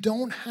 You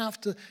don't have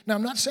to. Now,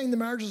 I'm not saying the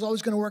marriage is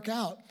always going to work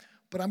out.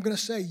 But I'm going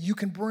to say you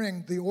can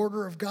bring the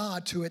order of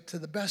God to it to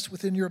the best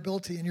within your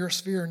ability, in your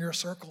sphere, in your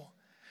circle.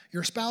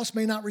 Your spouse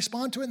may not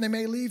respond to it, and they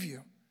may leave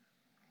you.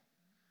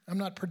 I'm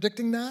not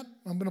predicting that.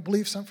 I'm going to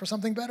believe for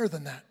something better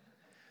than that.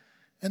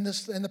 And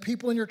the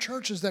people in your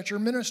churches that you're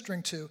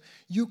ministering to,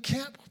 you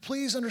can't,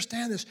 please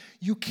understand this,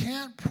 you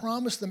can't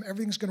promise them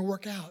everything's going to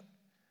work out.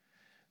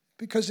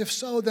 Because if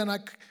so, then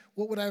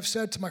what would I have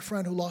said to my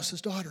friend who lost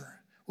his daughter?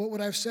 What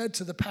would I have said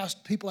to the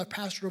people I've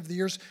pastored over the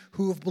years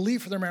who have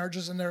believed for their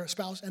marriages and their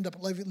spouse end up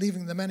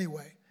leaving them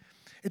anyway?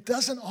 It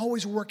doesn't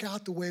always work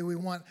out the way we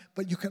want,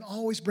 but you can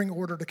always bring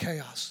order to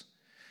chaos.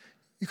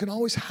 You can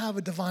always have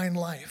a divine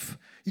life.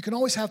 You can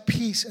always have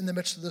peace in the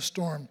midst of the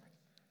storm.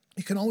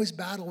 You can always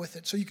battle with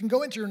it. So you can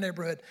go into your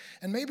neighborhood,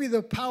 and maybe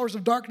the powers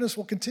of darkness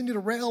will continue to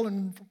rail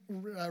and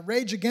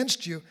rage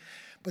against you,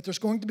 but there's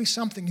going to be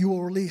something you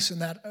will release in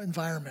that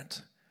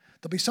environment.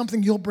 There'll be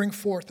something you'll bring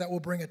forth that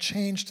will bring a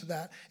change to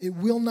that. It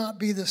will not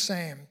be the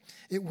same.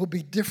 It will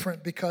be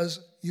different because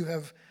you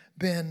have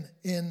been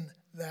in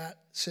that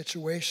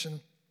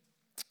situation.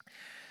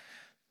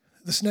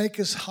 The snake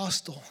is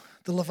hostile.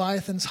 The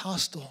Leviathan's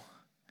hostile.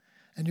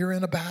 And you're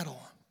in a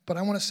battle. But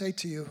I want to say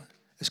to you,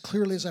 as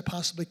clearly as I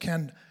possibly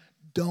can,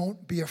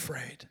 don't be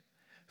afraid.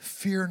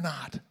 Fear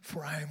not,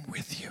 for I am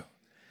with you.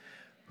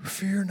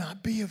 Fear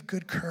not. Be of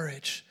good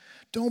courage.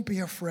 Don't be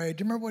afraid.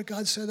 Do you remember what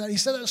God said that? He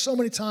said that so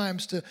many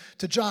times to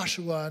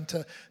Joshua and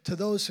to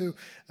those who,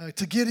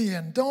 to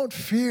Gideon. Don't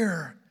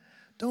fear.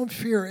 Don't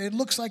fear. It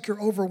looks like you're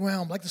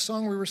overwhelmed, like the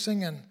song we were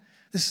singing.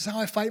 This is how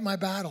I fight my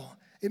battle.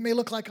 It may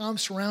look like I'm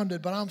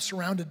surrounded, but I'm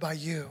surrounded by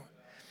you.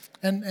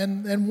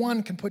 And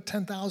one can put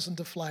 10,000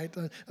 to flight,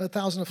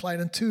 1,000 to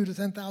flight, and 2 to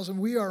 10,000.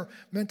 We are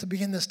meant to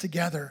be in this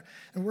together,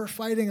 and we're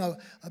fighting a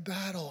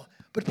battle.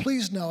 But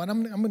please know, and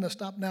I'm going to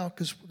stop now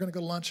because we're going to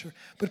go to lunch here,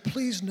 but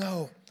please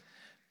know,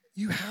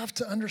 you have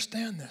to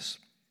understand this.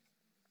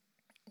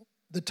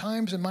 The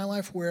times in my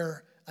life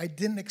where I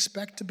didn't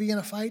expect to be in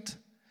a fight,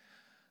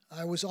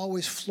 I was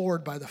always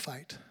floored by the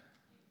fight.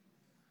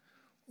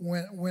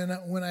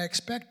 When I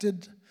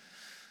expected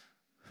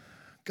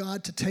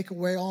God to take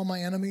away all my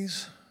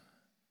enemies,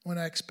 when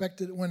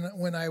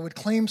I would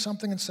claim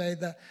something and say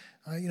that,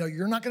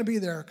 you're not going to be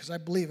there because I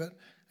believe it,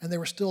 and they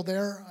were still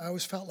there, I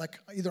always felt like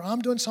either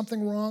I'm doing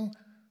something wrong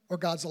or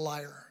God's a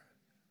liar.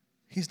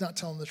 He's not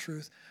telling the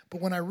truth.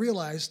 But when I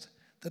realized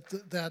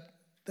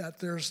that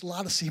there's a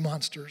lot of sea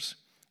monsters,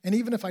 and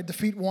even if I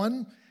defeat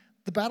one,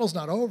 the battle's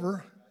not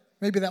over.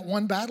 Maybe that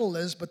one battle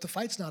is, but the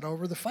fight's not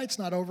over. The fight's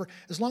not over.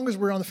 As long as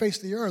we're on the face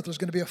of the earth, there's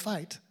going to be a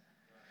fight.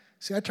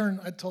 See, I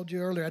told you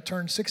earlier, I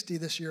turned 60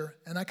 this year,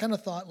 and I kind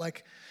of thought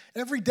like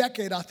every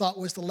decade I thought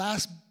was the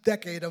last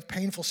decade of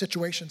painful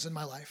situations in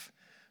my life.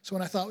 So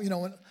when I thought,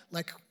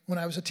 when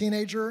I was a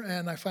teenager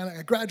and I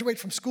graduate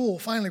from school,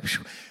 finally,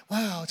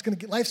 wow,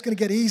 life's going to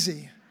get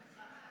easy.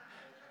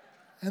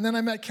 And then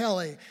I met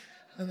Kelly.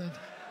 And then,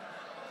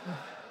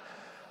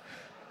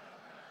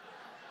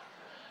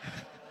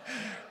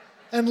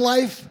 and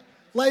life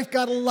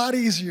got a lot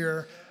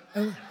easier.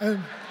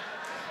 And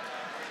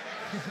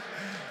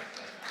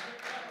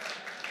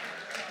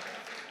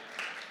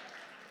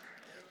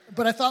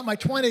but I thought my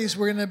 20s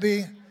were going to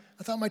be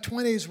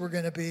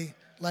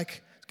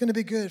like, it's going to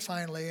be good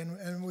finally.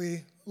 And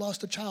we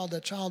lost a child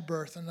at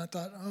childbirth. And I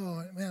thought,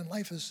 oh, man,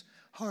 life is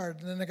hard.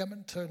 And then I got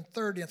to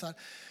 30 and thought,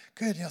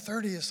 good,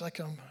 30 is like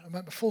I'm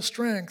at full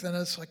strength. And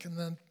it's like,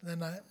 and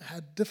then I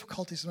had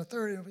difficulties in my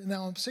 30. And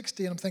now I'm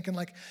 60 and I'm thinking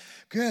like,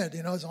 good,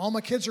 all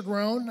my kids are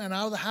grown and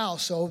out of the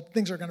house. So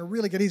things are going to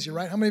really get easier,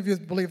 right? How many of you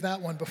believe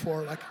that one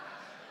before? Like,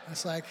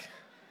 it's like,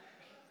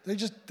 they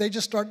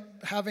just start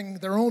having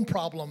their own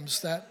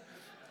problems that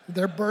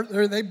they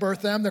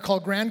birth them. They're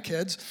called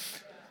grandkids.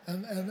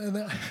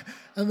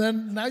 And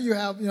then now you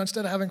have,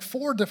 instead of having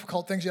 4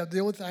 difficult things you have to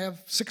deal with, I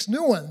have 6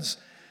 new ones.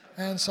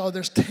 And so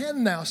there's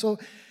 10 now. So,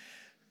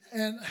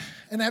 and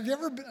have you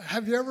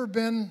ever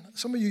been,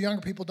 some of you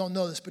younger people don't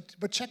know this,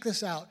 but check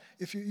this out.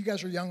 If you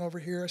guys are young over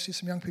here, I see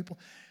some young people.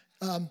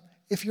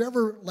 If you're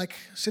ever like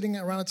sitting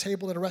around a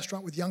table at a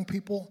restaurant with young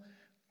people,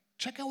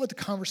 check out what the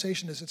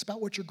conversation is. It's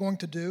about what you're going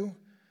to do.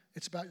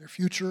 It's about your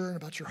future and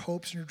about your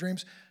hopes and your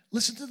dreams.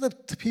 Listen to the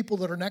people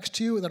that are next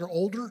to you that are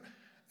older,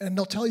 and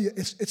they'll tell you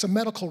it's a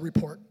medical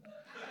report.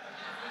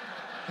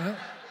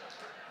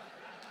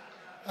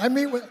 I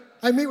meet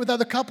with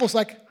other couples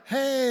like,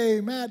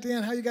 hey, Matt,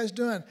 Dan, how you guys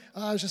doing?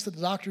 I was just at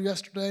the doctor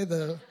yesterday.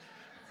 The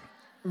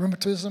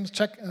rheumatism's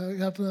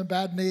have a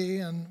bad knee,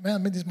 and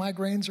man, these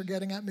migraines are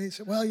getting at me. He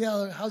said, well,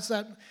 yeah, how's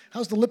the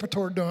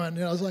Lipitor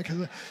doing? I was like,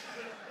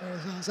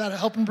 is that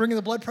helping bring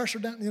the blood pressure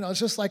down? It's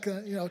just like,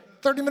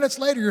 30 minutes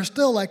later, you're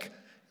still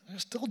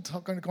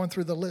going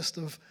through the list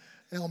of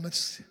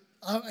ailments.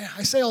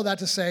 I say all that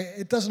to say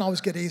it doesn't always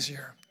get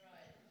easier.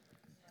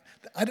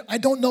 I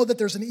don't know that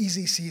there's an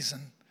easy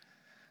season,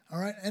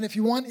 all right? And if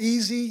you want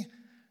easy,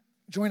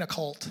 join a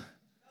cult,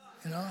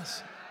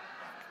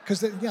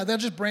 because they'll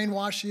just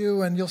brainwash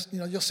you, and you'll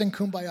sing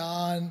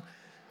Kumbaya.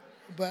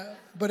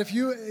 But if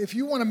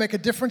you want to make a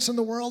difference in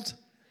the world,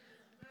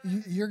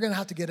 you're going to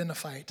have to get in a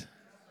fight.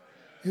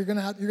 You're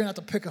gonna have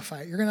to pick a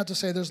fight. You're gonna have to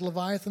say there's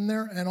Leviathan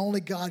there, and only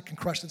God can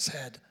crush its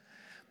head.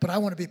 But I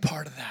want to be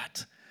part of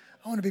that.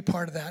 I want to be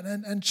part of that,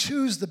 and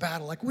choose the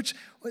battle. Like, which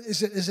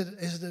is it? Is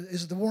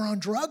it the war on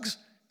drugs?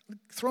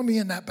 Throw me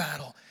in that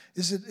battle.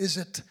 Is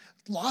it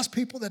lost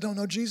people that don't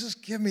know Jesus?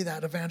 Give me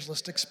that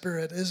evangelistic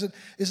spirit. Is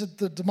it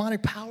the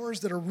demonic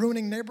powers that are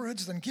ruining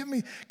neighborhoods? Then give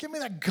me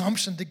that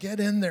gumption to get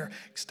in there.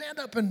 Stand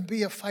up and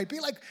be a fight. Be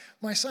like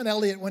my son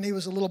Elliot when he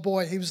was a little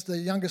boy. He was the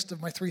youngest of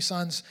my 3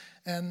 sons,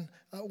 and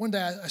one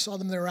day I saw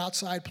them. They were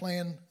outside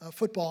playing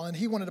football, and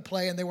he wanted to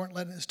play, and they weren't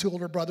letting his 2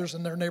 older brothers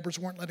and their neighbors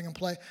weren't letting him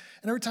play.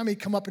 And every time he'd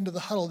come up into the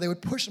huddle, they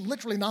would push him,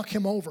 literally knock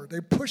him over.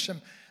 They'd push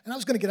him, and I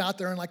was going to get out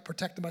there and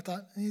protect him. I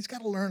thought he's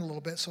got to learn a little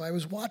bit, so I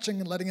was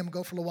watching and letting him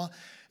go for a little while.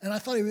 And I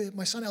thought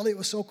my son Elliot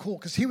was so cool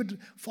because he would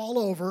fall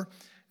over,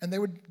 and they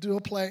would do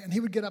a play, and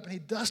he would get up and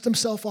he'd dust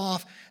himself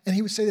off, and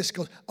he would say this. He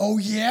goes, "Oh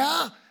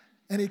yeah."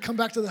 And he'd come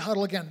back to the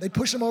huddle again. They'd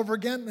push him over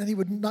again, and he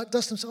would not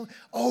dust himself.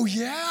 "Oh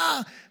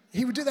yeah."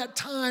 He would do that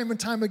time and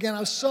time again. I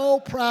was so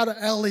proud of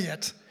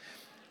Elliot.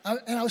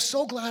 And I was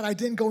so glad I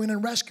didn't go in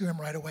and rescue him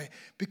right away,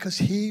 because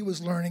he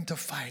was learning to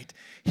fight.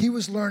 He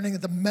was learning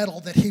the metal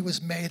that he was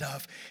made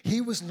of.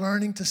 He was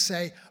learning to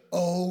say,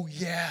 oh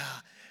yeah.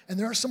 And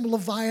there are some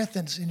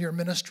Leviathans in your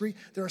ministry.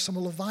 There are some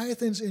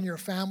Leviathans in your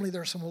family.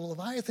 There are some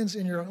Leviathans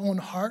in your own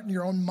heart and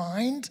your own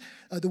mind,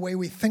 the way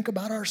we think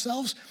about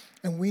ourselves.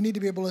 And we need to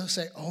be able to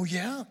say, oh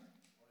yeah,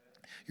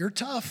 you're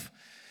tough.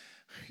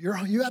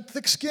 You have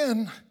thick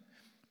skin.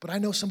 But I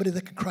know somebody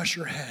that can crush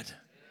your head,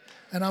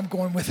 and I'm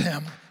going with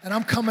him, and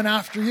I'm coming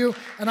after you,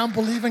 and I'm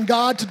believing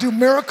God to do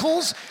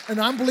miracles,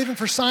 and I'm believing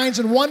for signs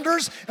and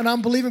wonders, and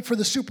I'm believing for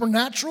the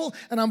supernatural,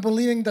 and I'm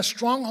believing that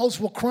strongholds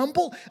will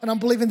crumble, and I'm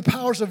believing the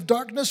powers of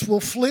darkness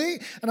will flee,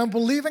 and I'm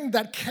believing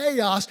that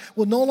chaos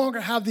will no longer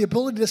have the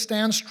ability to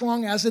stand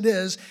strong as it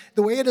is,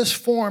 the way it is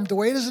formed, the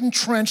way it is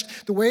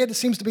entrenched, the way it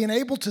seems to be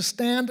unable to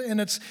stand in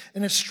its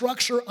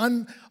structure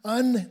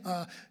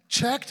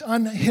unchecked,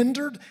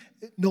 unhindered.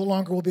 It no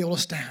longer will be able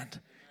to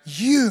stand.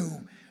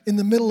 You in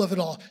the middle of it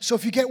all. So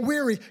if you get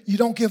weary, you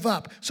don't give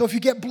up. So if you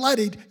get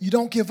bloodied, you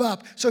don't give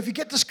up. So if you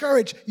get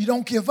discouraged, you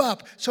don't give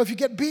up. So if you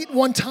get beat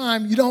one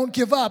time, you don't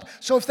give up.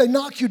 So if they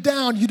knock you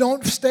down, you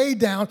don't stay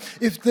down.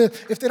 If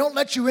they don't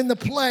let you in the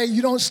play,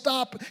 you don't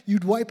stop.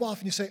 You'd wipe off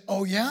and you say,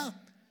 oh yeah,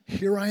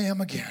 here I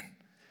am again.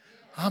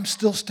 I'm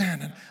still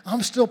standing.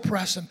 I'm still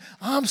pressing.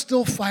 I'm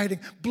still fighting.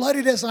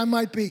 Bloodied as I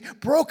might be,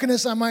 broken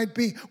as I might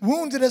be,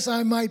 wounded as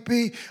I might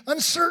be,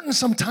 uncertain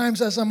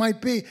sometimes as I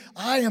might be,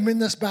 I am in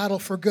this battle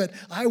for good.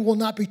 I will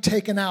not be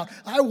taken out.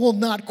 I will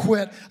not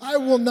quit. I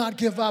will not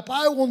give up.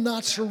 I will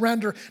not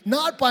surrender.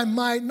 Not by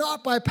might,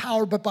 not by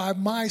power, but by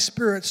my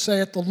spirit,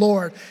 saith the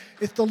Lord.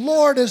 If the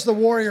Lord is the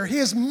warrior, he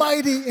is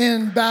mighty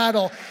in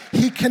battle.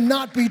 He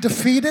cannot be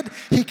defeated.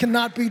 He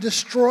cannot be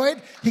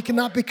destroyed. He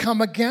cannot be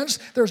come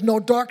against. There's no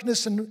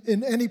darkness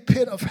in any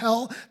pit of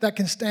hell that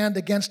can stand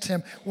against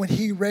him when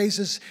he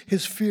raises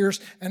his fierce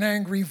and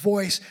angry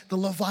voice. The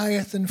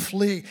Leviathan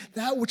flee.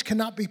 That which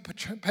cannot be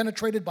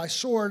penetrated by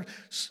sword,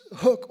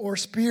 hook, or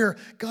spear.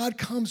 God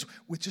comes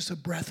with just a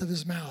breath of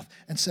his mouth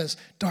and says,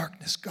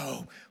 darkness,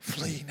 go,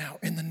 flee now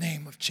in the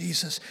name of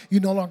Jesus.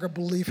 You no longer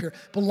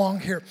belong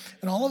here.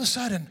 And all of a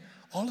sudden,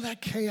 all of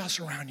that chaos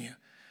around you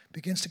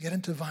begins to get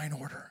into divine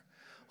order.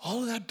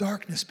 All of that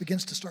darkness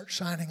begins to start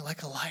shining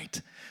like a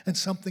light, and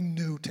something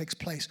new takes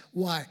place.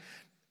 Why?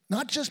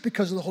 Not just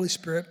because of the Holy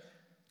Spirit,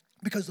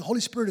 because the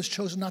Holy Spirit has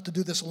chosen not to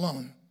do this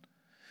alone.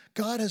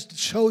 God has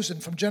chosen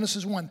from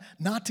Genesis 1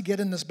 not to get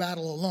in this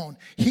battle alone.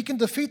 He can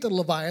defeat the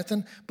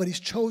Leviathan, but he's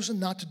chosen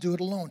not to do it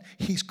alone.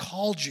 He's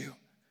called you.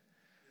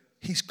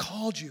 He's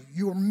called you.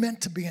 You are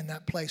meant to be in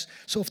that place.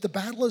 So if the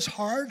battle is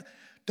hard,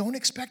 don't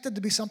expect it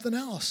to be something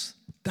else.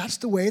 That's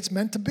the way it's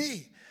meant to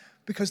be,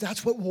 because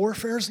that's what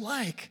warfare is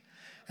like.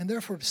 And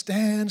therefore,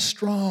 stand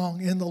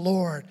strong in the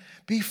Lord.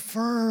 Be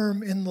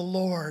firm in the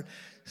Lord.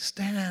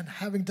 Stand,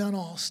 having done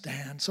all,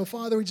 stand. So,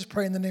 Father, we just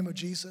pray in the name of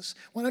Jesus.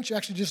 Why don't you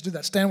actually just do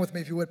that? Stand with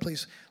me, if you would,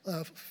 please.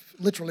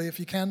 Literally, if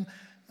you can,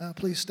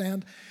 please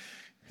stand.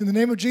 In the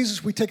name of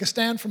Jesus, we take a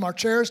stand from our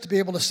chairs to be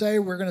able to say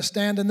we're going to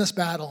stand in this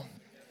battle.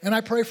 And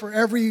I pray for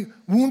every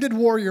wounded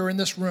warrior in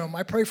this room.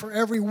 I pray for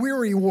every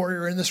weary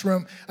warrior in this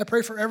room. I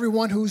pray for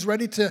everyone who's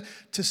ready to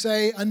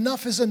say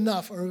enough is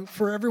enough, or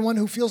for everyone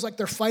who feels like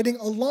they're fighting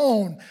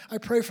alone. I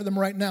pray for them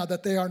right now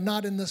that they are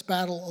not in this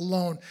battle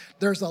alone.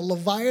 There's a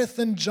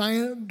Leviathan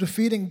giant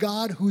defeating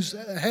God who's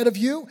ahead of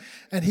you,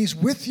 and he's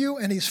with you,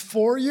 and he's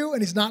for you,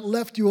 and he's not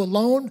left you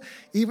alone.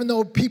 Even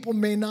though people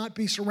may not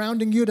be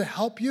surrounding you to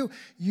help you,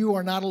 you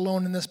are not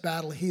alone in this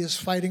battle. He is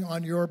fighting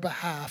on your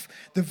behalf.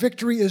 The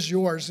victory is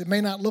yours. It may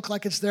not look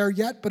like it's there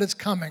yet, but it's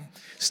coming.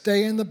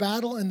 Stay in the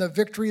battle, and the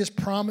victory is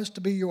promised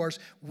to be yours.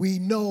 We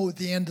know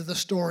the end of the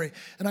story.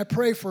 And I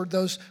pray for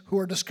those who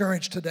are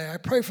discouraged today. I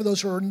pray for those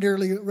who are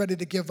nearly ready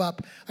to give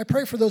up. I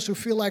pray for those who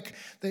feel like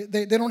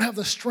they don't have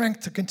the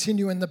strength to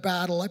continue in the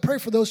battle. I pray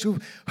for those who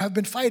have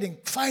been fighting,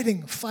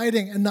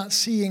 and not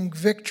seeing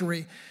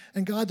victory.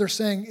 And God, they're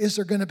saying, is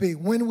there going to be?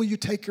 When will you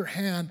take your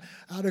hand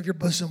out of your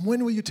bosom?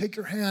 When will you take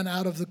your hand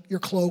out of your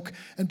cloak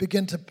and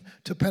begin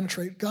to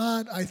penetrate?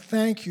 God, I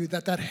thank you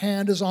that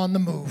hand is on the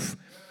move.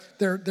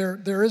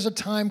 There is a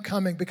time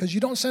coming, because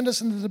you don't send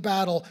us into the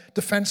battle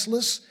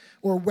defenseless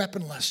or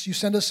weaponless. You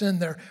send us in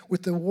there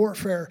with the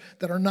warfare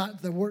that are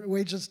not, the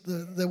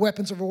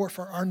weapons of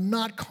warfare are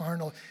not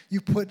carnal. You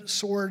put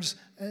swords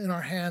in our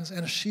hands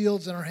and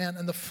shields in our hand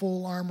and the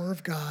full armor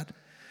of God.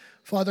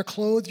 Father,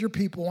 clothe your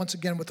people once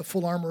again with the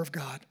full armor of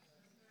God.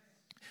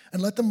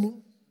 And let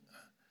them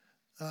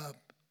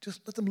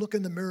look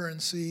in the mirror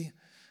and see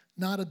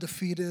not a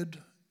defeated,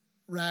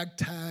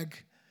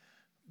 ragtag,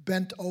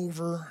 bent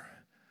over,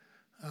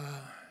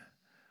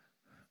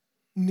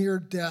 near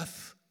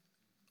death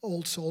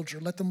old soldier.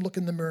 Let them look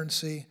in the mirror and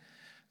see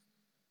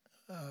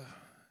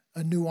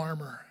a new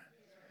armor.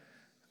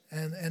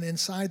 And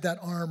inside that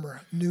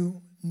armor,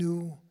 new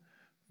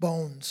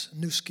bones,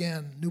 new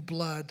skin, new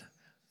blood,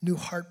 new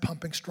heart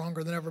pumping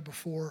stronger than ever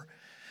before.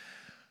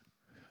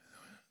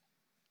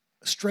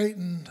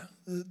 Straighten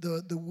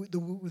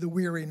the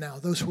weary now,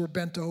 those who are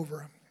bent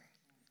over.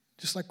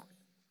 Just like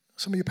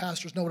some of you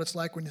pastors know what it's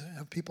like when you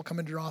have people come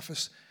into your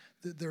office,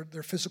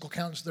 their physical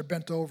countenance, they're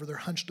bent over, they're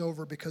hunched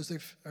over because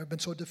they've been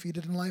so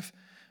defeated in life.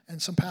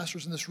 And some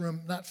pastors in this room,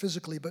 not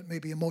physically, but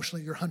maybe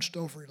emotionally, you're hunched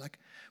over. You're like,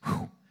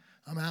 whew,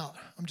 I'm out.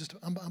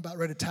 I'm about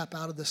ready to tap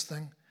out of this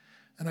thing.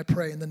 And I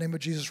pray in the name of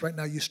Jesus right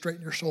now, you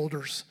straighten your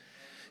shoulders.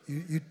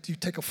 You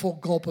take a full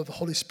gulp of the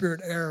Holy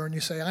Spirit air and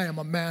you say, I am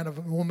a man, a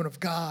woman of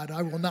God.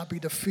 I will not be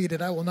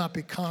defeated. I will not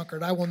be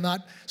conquered. I will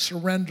not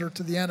surrender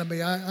to the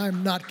enemy.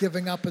 I'm not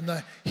giving up in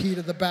the heat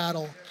of the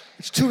battle.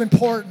 It's too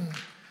important.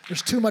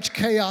 There's too much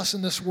chaos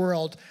in this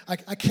world.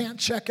 I can't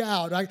check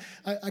out.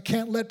 I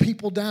can't let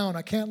people down.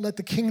 I can't let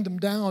the kingdom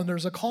down.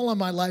 There's a call on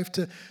my life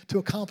to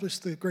accomplish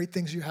the great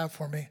things you have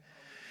for me.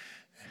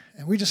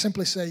 And we just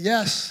simply say,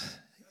 yes,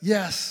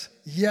 yes,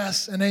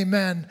 yes, and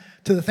amen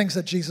to the things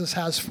that Jesus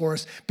has for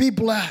us. Be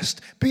blessed,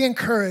 be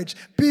encouraged,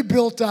 be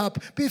built up,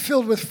 be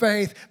filled with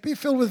faith, be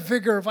filled with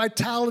vigor,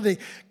 vitality.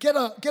 Get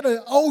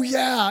a oh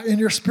yeah in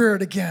your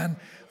spirit again.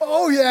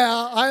 Oh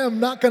yeah, I am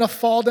not going to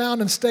fall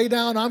down and stay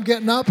down. I'm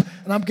getting up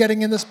and I'm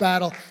getting in this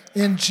battle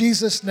in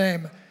Jesus'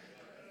 name.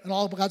 And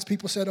all of God's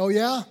people said, oh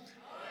yeah?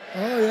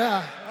 Oh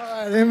yeah.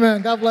 All right,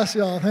 amen. God bless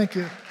you all. Thank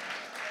you.